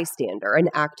really bystander, an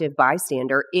active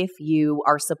bystander, if you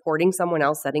are supporting someone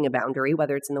else setting a boundary,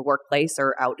 whether it's in the workplace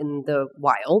or out in the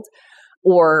wild,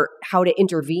 or how to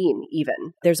intervene even.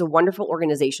 There's a wonderful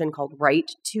organization called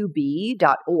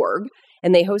right2be.org,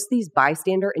 and they host these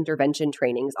bystander intervention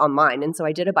trainings online. And so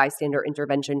I did a bystander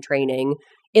intervention training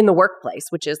in the workplace,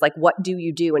 which is like, what do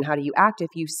you do and how do you act if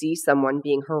you see someone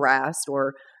being harassed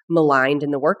or maligned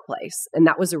in the workplace? And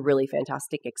that was a really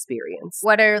fantastic experience.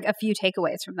 What are a few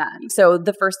takeaways from that? So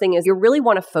the first thing is you really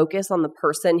want to focus on the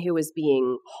person who is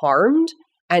being harmed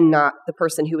and not the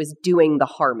person who is doing the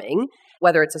harming,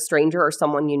 whether it's a stranger or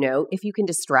someone you know. If you can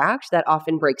distract, that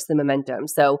often breaks the momentum.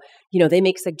 So, you know, they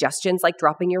make suggestions like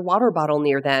dropping your water bottle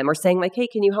near them or saying like, hey,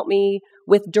 can you help me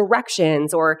with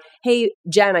directions? Or, hey,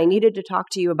 Jen, I needed to talk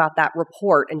to you about that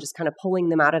report, and just kind of pulling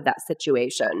them out of that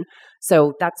situation.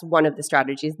 So that's one of the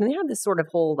strategies. And they have this sort of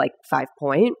whole like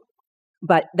 5-point.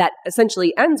 But that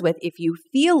essentially ends with, if you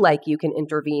feel like you can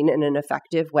intervene in an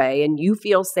effective way and you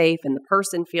feel safe and the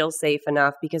person feels safe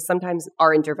enough, because sometimes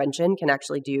our intervention can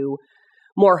actually do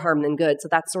more harm than good. So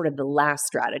that's sort of the last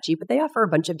strategy. But they offer a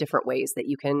bunch of different ways that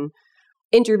you can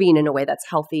intervene in a way that's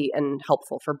healthy and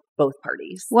helpful for both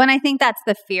parties. Well, and I think that's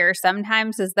the fear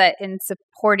sometimes, is that in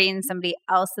supporting somebody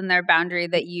else in their boundary,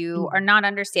 that you are not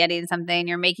understanding something,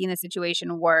 you're making the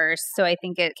situation worse. So I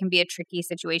think it can be a tricky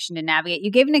situation to navigate.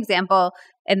 You gave an example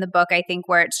in the book, I think,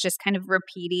 where it's just kind of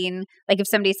repeating. Like if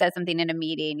somebody says something in a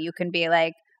meeting, you can be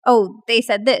like, oh, they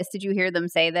said this. Did you hear them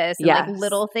say this? And yes. Like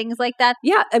little things like that.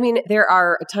 Yeah. I mean, there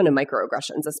are a ton of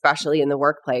microaggressions, especially in the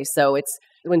workplace. So it's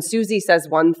when Susie says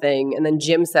one thing and then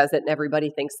Jim says it and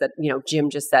everybody thinks that, you know, Jim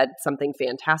just said something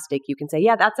fantastic. You can say,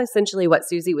 yeah, that's essentially what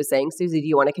Susie was saying. Susie, do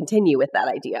you want to continue with that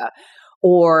idea?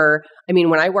 Or, I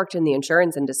mean, when I worked in the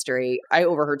insurance industry, I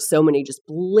overheard so many just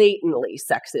blatantly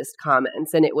sexist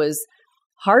comments, and it was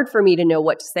hard for me to know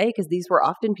what to say, because these were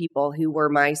often people who were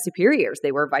my superiors.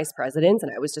 They were vice presidents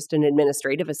and I was just an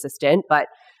administrative assistant. But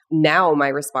now my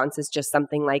response is just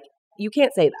something like, you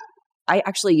can't say that. I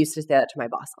actually used to say that to my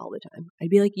boss all the time. I'd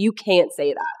be like, you can't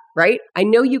say that, right? I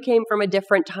know you came from a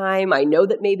different time. I know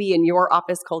that maybe in your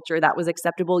office culture that was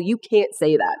acceptable. You can't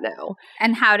say that now.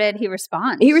 And how did he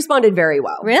respond? He responded very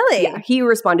well. Really? Yeah, he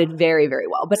responded very, very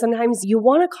well. But sometimes you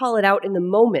want to call it out in the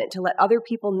moment to let other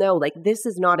people know, like, this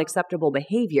is not acceptable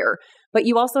behavior. But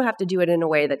you also have to do it in a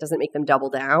way that doesn't make them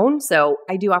double down. So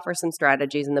I do offer some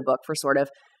strategies in the book for sort of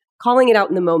calling it out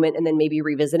in the moment and then maybe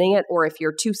revisiting it. Or if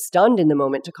you're too stunned in the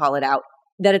moment to call it out,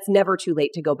 that it's never too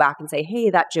late to go back and say, hey,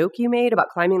 that joke you made about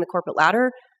climbing the corporate ladder,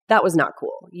 that was not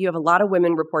cool. You have a lot of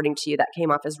women reporting to you that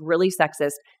came off as really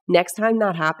sexist. Next time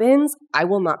that happens, I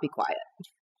will not be quiet.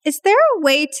 Is there a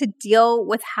way to deal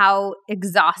with how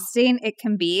exhausting it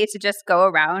can be to just go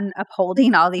around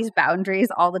upholding all these boundaries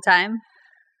all the time?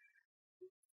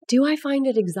 Do I find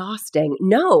it exhausting?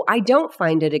 No, I don't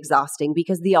find it exhausting,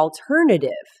 because the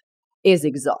alternative is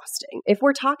exhausting. If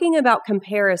we're talking about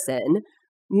comparison,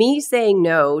 me saying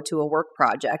no to a work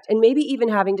project and maybe even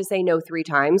having to say no 3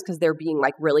 times because they're being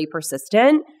like really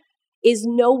persistent is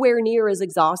nowhere near as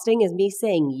exhausting as me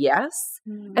saying yes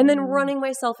and then running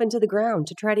myself into the ground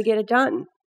to try to get it done.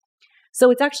 So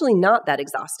it's actually not that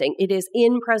exhausting. It is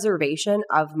in preservation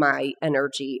of my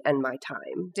energy and my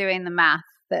time. Doing the math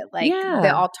that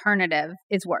the alternative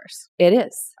is worse. It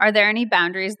is. Are there any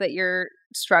boundaries that you're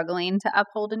struggling to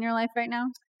uphold in your life right now?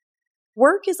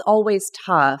 Work is always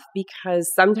tough because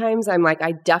sometimes I'm like,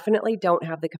 I definitely don't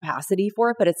have the capacity for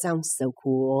it, but it sounds so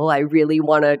cool. I really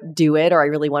want to do it, or I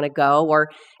really want to go. Or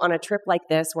on a trip like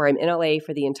this where I'm in LA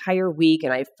for the entire week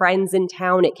and I have friends in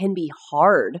town, it can be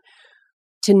hard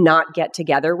to not get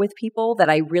together with people that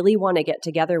I really want to get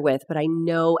together with, but I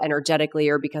know energetically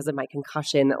or because of my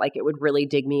concussion that like it would really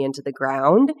dig me into the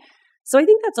ground. So I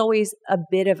think that's always a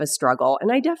bit of a struggle.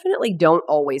 And I definitely don't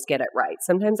always get it right.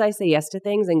 Sometimes I say yes to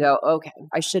things and go, okay,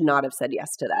 I should not have said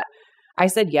yes to that. I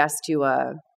said yes to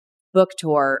a book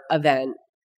tour event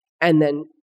and then,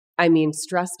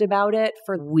 stressed about it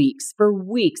for weeks. For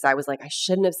weeks, I was like, I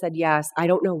shouldn't have said yes. I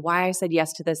don't know why I said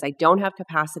yes to this. I don't have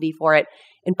capacity for it.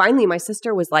 And finally, my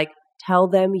sister was like, tell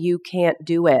them you can't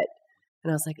do it.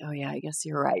 And I was like, oh yeah, I guess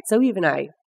you're right. So even I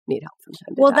need help from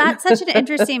time to time. Well, that's such an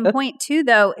interesting point too,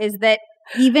 though, is that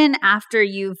even after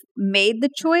you've made the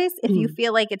choice, if you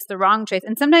feel like it's the wrong choice,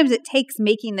 and sometimes it takes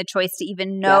making the choice to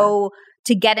even know,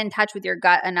 to get in touch with your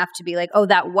gut enough to be like, oh,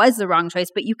 that was the wrong choice,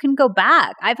 but you can go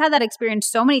back. I've had that experience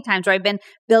so many times where I've been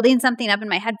building something up in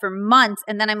my head for months,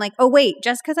 and then I'm like, oh, wait,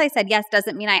 just because I said yes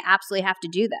doesn't mean I absolutely have to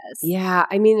do this. Yeah,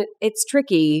 it's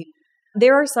tricky.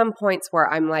 There are some points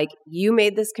where I'm like, you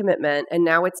made this commitment and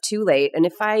now it's too late. And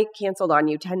if I canceled on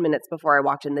you 10 minutes before I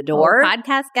walked in the door.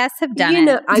 Podcast guests have done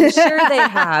it. I'm sure they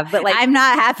have, but like. I'm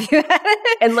not happy with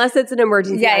it. Unless it's an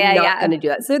emergency, I'm not going to do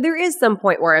that. So there is some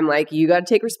point where I'm like, you got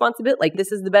to take responsibility. Like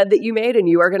this is the bed that you made and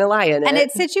you are going to lie in it. And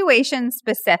it's situation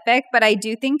specific, but I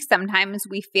do think sometimes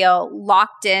we feel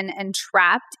locked in and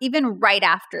trapped even right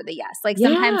after the yes. Like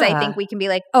sometimes I think we can be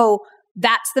like, oh,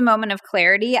 that's the moment of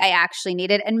clarity I actually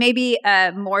needed. And maybe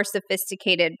a more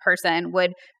sophisticated person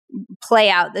would play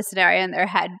out the scenario in their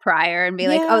head prior and be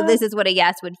like, oh, this is what a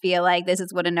yes would feel like. This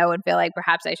is what a no would feel like.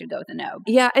 Perhaps I should go with a no.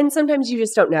 Yeah. And sometimes you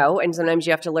just don't know. And sometimes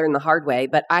you have to learn the hard way.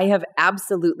 But I have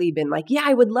absolutely been like, yeah,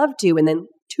 I would love to. And then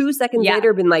 2 seconds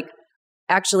later been like,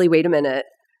 actually, wait a minute.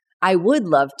 I would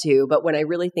love to, but when I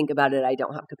really think about it, I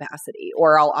don't have capacity,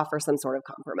 or I'll offer some sort of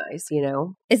compromise,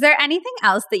 Is there anything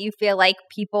else that you feel like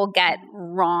people get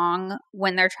wrong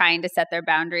when they're trying to set their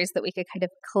boundaries that we could kind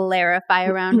of clarify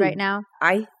around right now?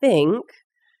 I think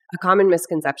a common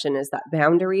misconception is that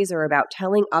boundaries are about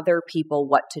telling other people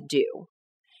what to do.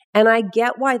 And I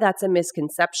get why that's a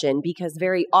misconception, because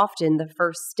very often the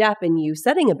first step in you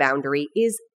setting a boundary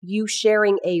is you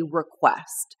sharing a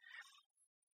request.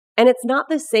 And it's not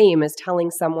the same as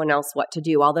telling someone else what to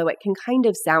do, although it can kind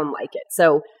of sound like it.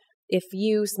 So if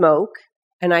you smoke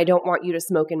and I don't want you to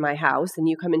smoke in my house and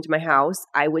you come into my house,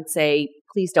 I would say,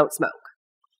 please don't smoke.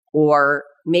 Or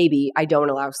maybe I don't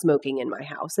allow smoking in my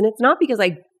house. And it's not because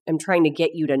I am trying to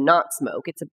get you to not smoke.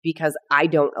 It's because I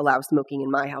don't allow smoking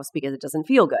in my house because it doesn't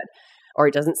feel good or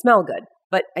it doesn't smell good.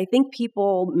 But I think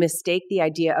people mistake the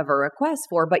idea of a request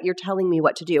for, but you're telling me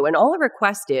what to do. And all a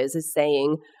request is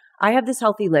saying, I have this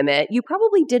healthy limit. You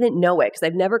probably didn't know it because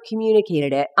I've never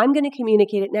communicated it. I'm going to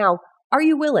communicate it now. Are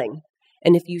you willing?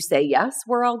 And if you say yes,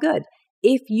 we're all good.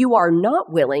 If you are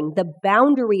not willing, the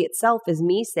boundary itself is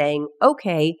me saying,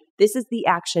 okay, this is the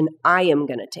action I am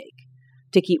going to take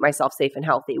to keep myself safe and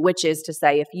healthy, which is to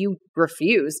say, if you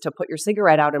refuse to put your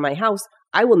cigarette out in my house,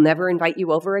 I will never invite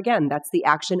you over again. That's the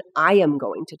action I am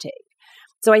going to take.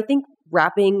 So I think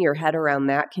wrapping your head around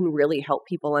that can really help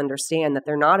people understand that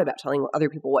they're not about telling other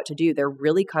people what to do. They're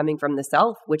really coming from the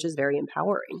self, which is very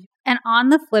empowering. And on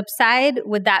the flip side,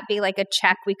 would that be like a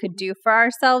check we could do for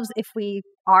ourselves if we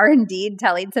are indeed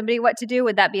telling somebody what to do?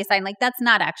 Would that be a sign like that's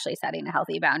not actually setting a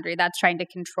healthy boundary? That's trying to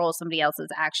control somebody else's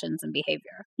actions and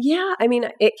behavior. Yeah,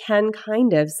 it can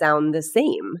kind of sound the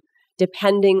same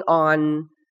depending on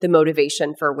the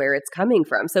motivation for where it's coming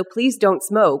from. So please don't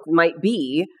smoke might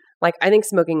be like, I think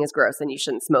smoking is gross and you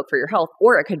shouldn't smoke for your health.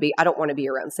 Or it could be, I don't want to be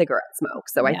around cigarette smoke.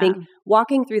 So I think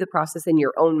walking through the process in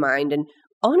your own mind, and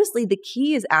honestly, the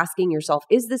key is asking yourself,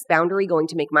 is this boundary going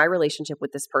to make my relationship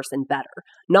with this person better?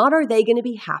 Not are they going to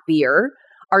be happier?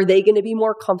 Are they going to be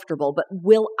more comfortable? But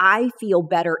will I feel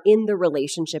better in the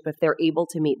relationship if they're able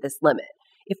to meet this limit?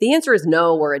 If the answer is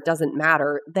no, or it doesn't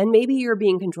matter, then maybe you're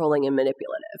being controlling and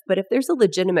manipulative. But if there's a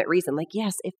legitimate reason, like,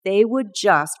 yes, if they would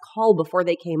just call before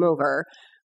they came over,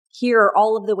 here are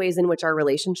all of the ways in which our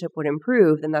relationship would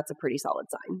improve, then that's a pretty solid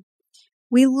sign.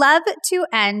 We love to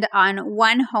end on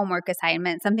one homework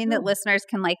assignment, something that listeners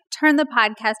can turn the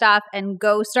podcast off and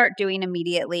go start doing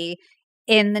immediately.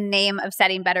 in the name of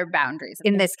setting better boundaries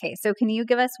in this case. So can you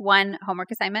give us one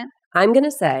homework assignment? I'm going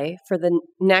to say for the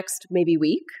next maybe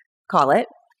week, call it,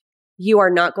 you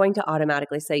are not going to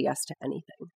automatically say yes to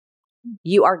anything.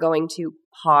 You are going to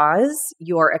pause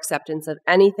your acceptance of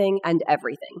anything and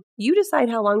everything. You decide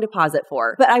how long to pause it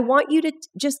for. But I want you to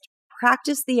just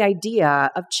practice the idea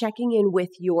of checking in with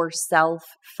yourself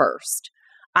first.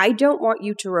 I don't want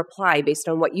you to reply based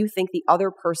on what you think the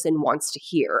other person wants to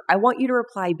hear. I want you to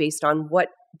reply based on what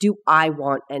do I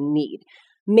want and need.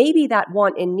 Maybe that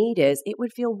want and need is, it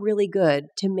would feel really good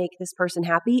to make this person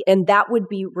happy, and that would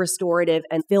be restorative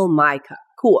and fill my cup.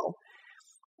 Cool.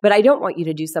 But I don't want you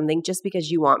to do something just because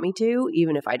you want me to,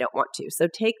 even if I don't want to. So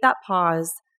take that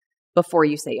pause before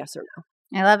you say yes or no.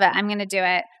 I love it. I'm going to do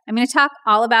it. I'm going to talk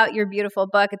all about your beautiful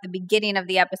book at the beginning of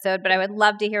the episode, but I would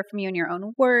love to hear from you in your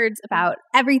own words about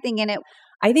everything in it.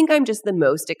 I think I'm just the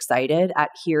most excited at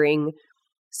hearing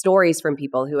stories from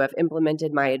people who have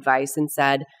implemented my advice and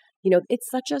said, it's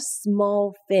such a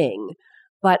small thing,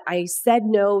 but I said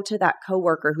no to that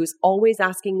coworker who's always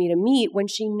asking me to meet when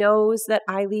she knows that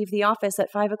I leave the office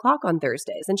at 5 o'clock on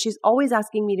Thursdays. And she's always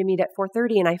asking me to meet at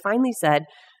 4:30. And I finally said,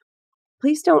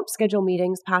 please don't schedule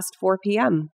meetings past 4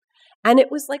 p.m. And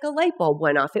it was like a light bulb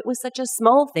went off. It was such a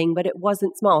small thing, but it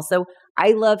wasn't small. So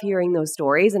I love hearing those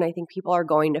stories. And I think people are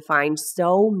going to find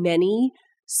so many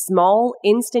small,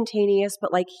 instantaneous,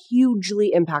 but like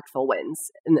hugely impactful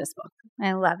wins in this book.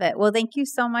 I love it. Well, thank you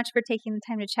so much for taking the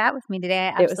time to chat with me today.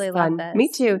 I absolutely love this. Me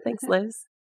too. Thanks, Liz.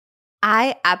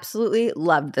 I absolutely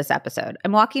loved this episode.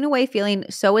 I'm walking away feeling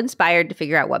so inspired to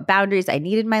figure out what boundaries I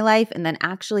need in my life and then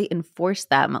actually enforce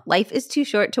them. Life is too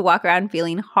short to walk around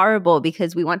feeling horrible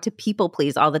because we want to people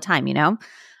please all the time,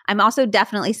 I'm also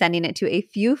definitely sending it to a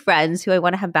few friends who I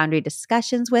want to have boundary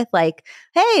discussions with, like,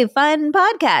 hey, fun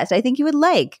podcast I think you would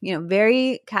like,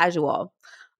 very casual.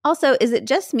 Also, is it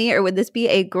just me or would this be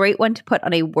a great one to put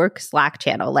on a work Slack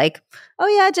channel? Like, oh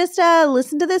yeah, just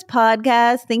listen to this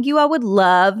podcast. Think you all would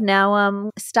love. Now,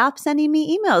 stop sending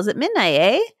me emails at midnight,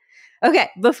 eh?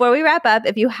 Okay, before we wrap up,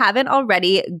 if you haven't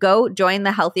already, go join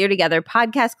the Healthier Together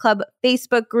Podcast Club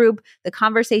Facebook group. The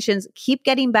conversations keep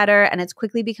getting better, and it's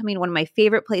quickly becoming one of my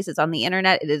favorite places on the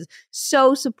internet. It is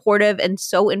so supportive and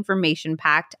so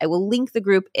information-packed. I will link the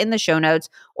group in the show notes,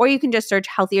 or you can just search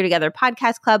Healthier Together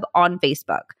Podcast Club on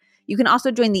Facebook. You can also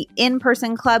join the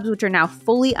in-person clubs, which are now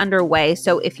fully underway.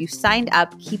 So if you signed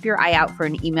up, keep your eye out for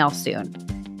an email soon.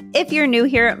 If you're new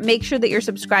here, make sure that you're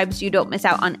subscribed so you don't miss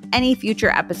out on any future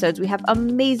episodes. We have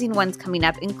amazing ones coming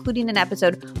up, including an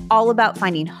episode all about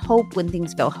finding hope when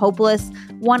things feel hopeless,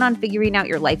 one on figuring out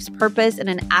your life's purpose, and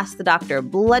an Ask the Doctor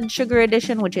blood sugar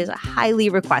edition, which is highly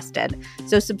requested.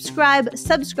 So subscribe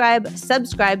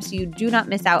so you do not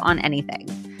miss out on anything.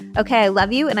 Okay, I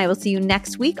love you, and I will see you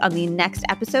next week on the next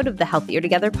episode of the Healthier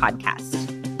Together podcast.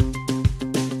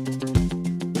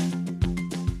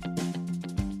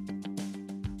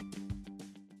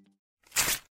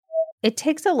 It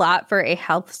takes a lot for a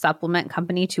health supplement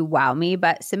company to wow me,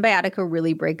 but Symbiotica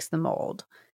really breaks the mold.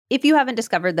 If you haven't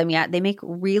discovered them yet, they make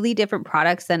really different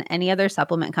products than any other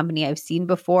supplement company I've seen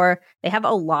before. They have a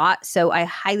lot, so I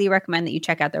highly recommend that you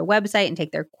check out their website and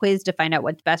take their quiz to find out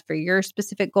what's best for your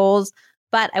specific goals.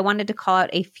 But I wanted to call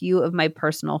out a few of my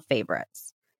personal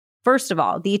favorites. First of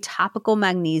all, the topical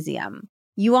magnesium.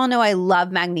 You all know I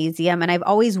love magnesium, and I've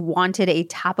always wanted a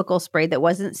topical spray that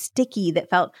wasn't sticky,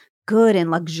 that felt good and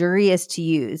luxurious to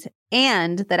use,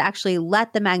 and that actually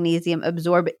let the magnesium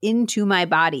absorb into my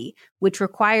body, which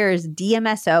requires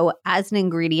DMSO as an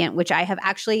ingredient, which I have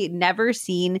actually never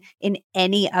seen in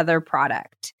any other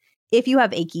product. If you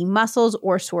have achy muscles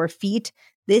or sore feet,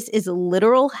 this is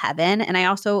literal heaven, and I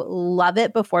also love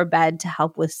it before bed to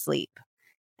help with sleep.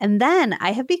 And then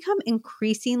I have become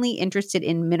increasingly interested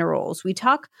in minerals. We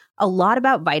talk a lot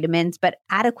about vitamins, but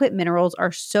adequate minerals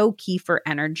are so key for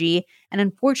energy. And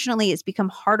unfortunately, it's become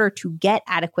harder to get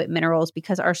adequate minerals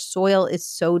because our soil is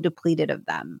so depleted of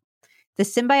them. The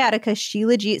Symbiotica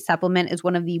Shilajit supplement is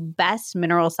one of the best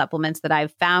mineral supplements that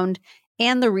I've found.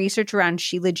 And the research around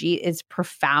Shilajit is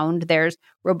profound. There's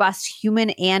robust human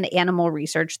and animal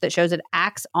research that shows it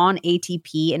acts on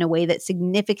ATP in a way that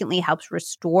significantly helps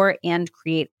restore and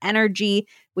create energy,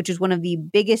 which is one of the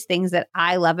biggest things that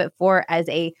I love it for as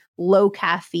a low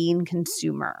caffeine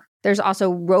consumer. There's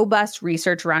also robust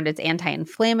research around its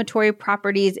anti-inflammatory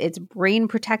properties, its brain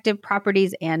protective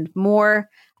properties, and more.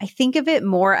 I think of it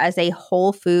more as a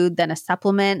whole food than a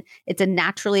supplement. It's a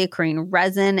naturally occurring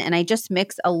resin, and I just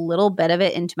mix a little bit of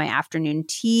it into my afternoon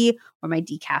tea or my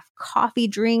decaf coffee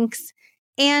drinks.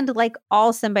 And like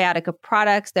all Symbiotica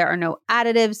products, there are no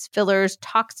additives, fillers,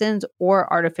 toxins,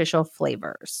 or artificial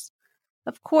flavors.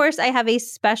 Of course, I have a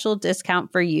special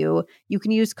discount for you. You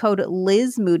can use code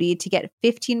LizMoody to get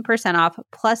 15% off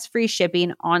plus free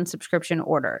shipping on subscription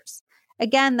orders.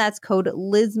 Again, that's code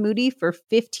LizMoody for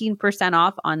 15%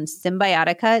 off on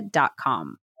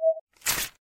Cymbiotica.com.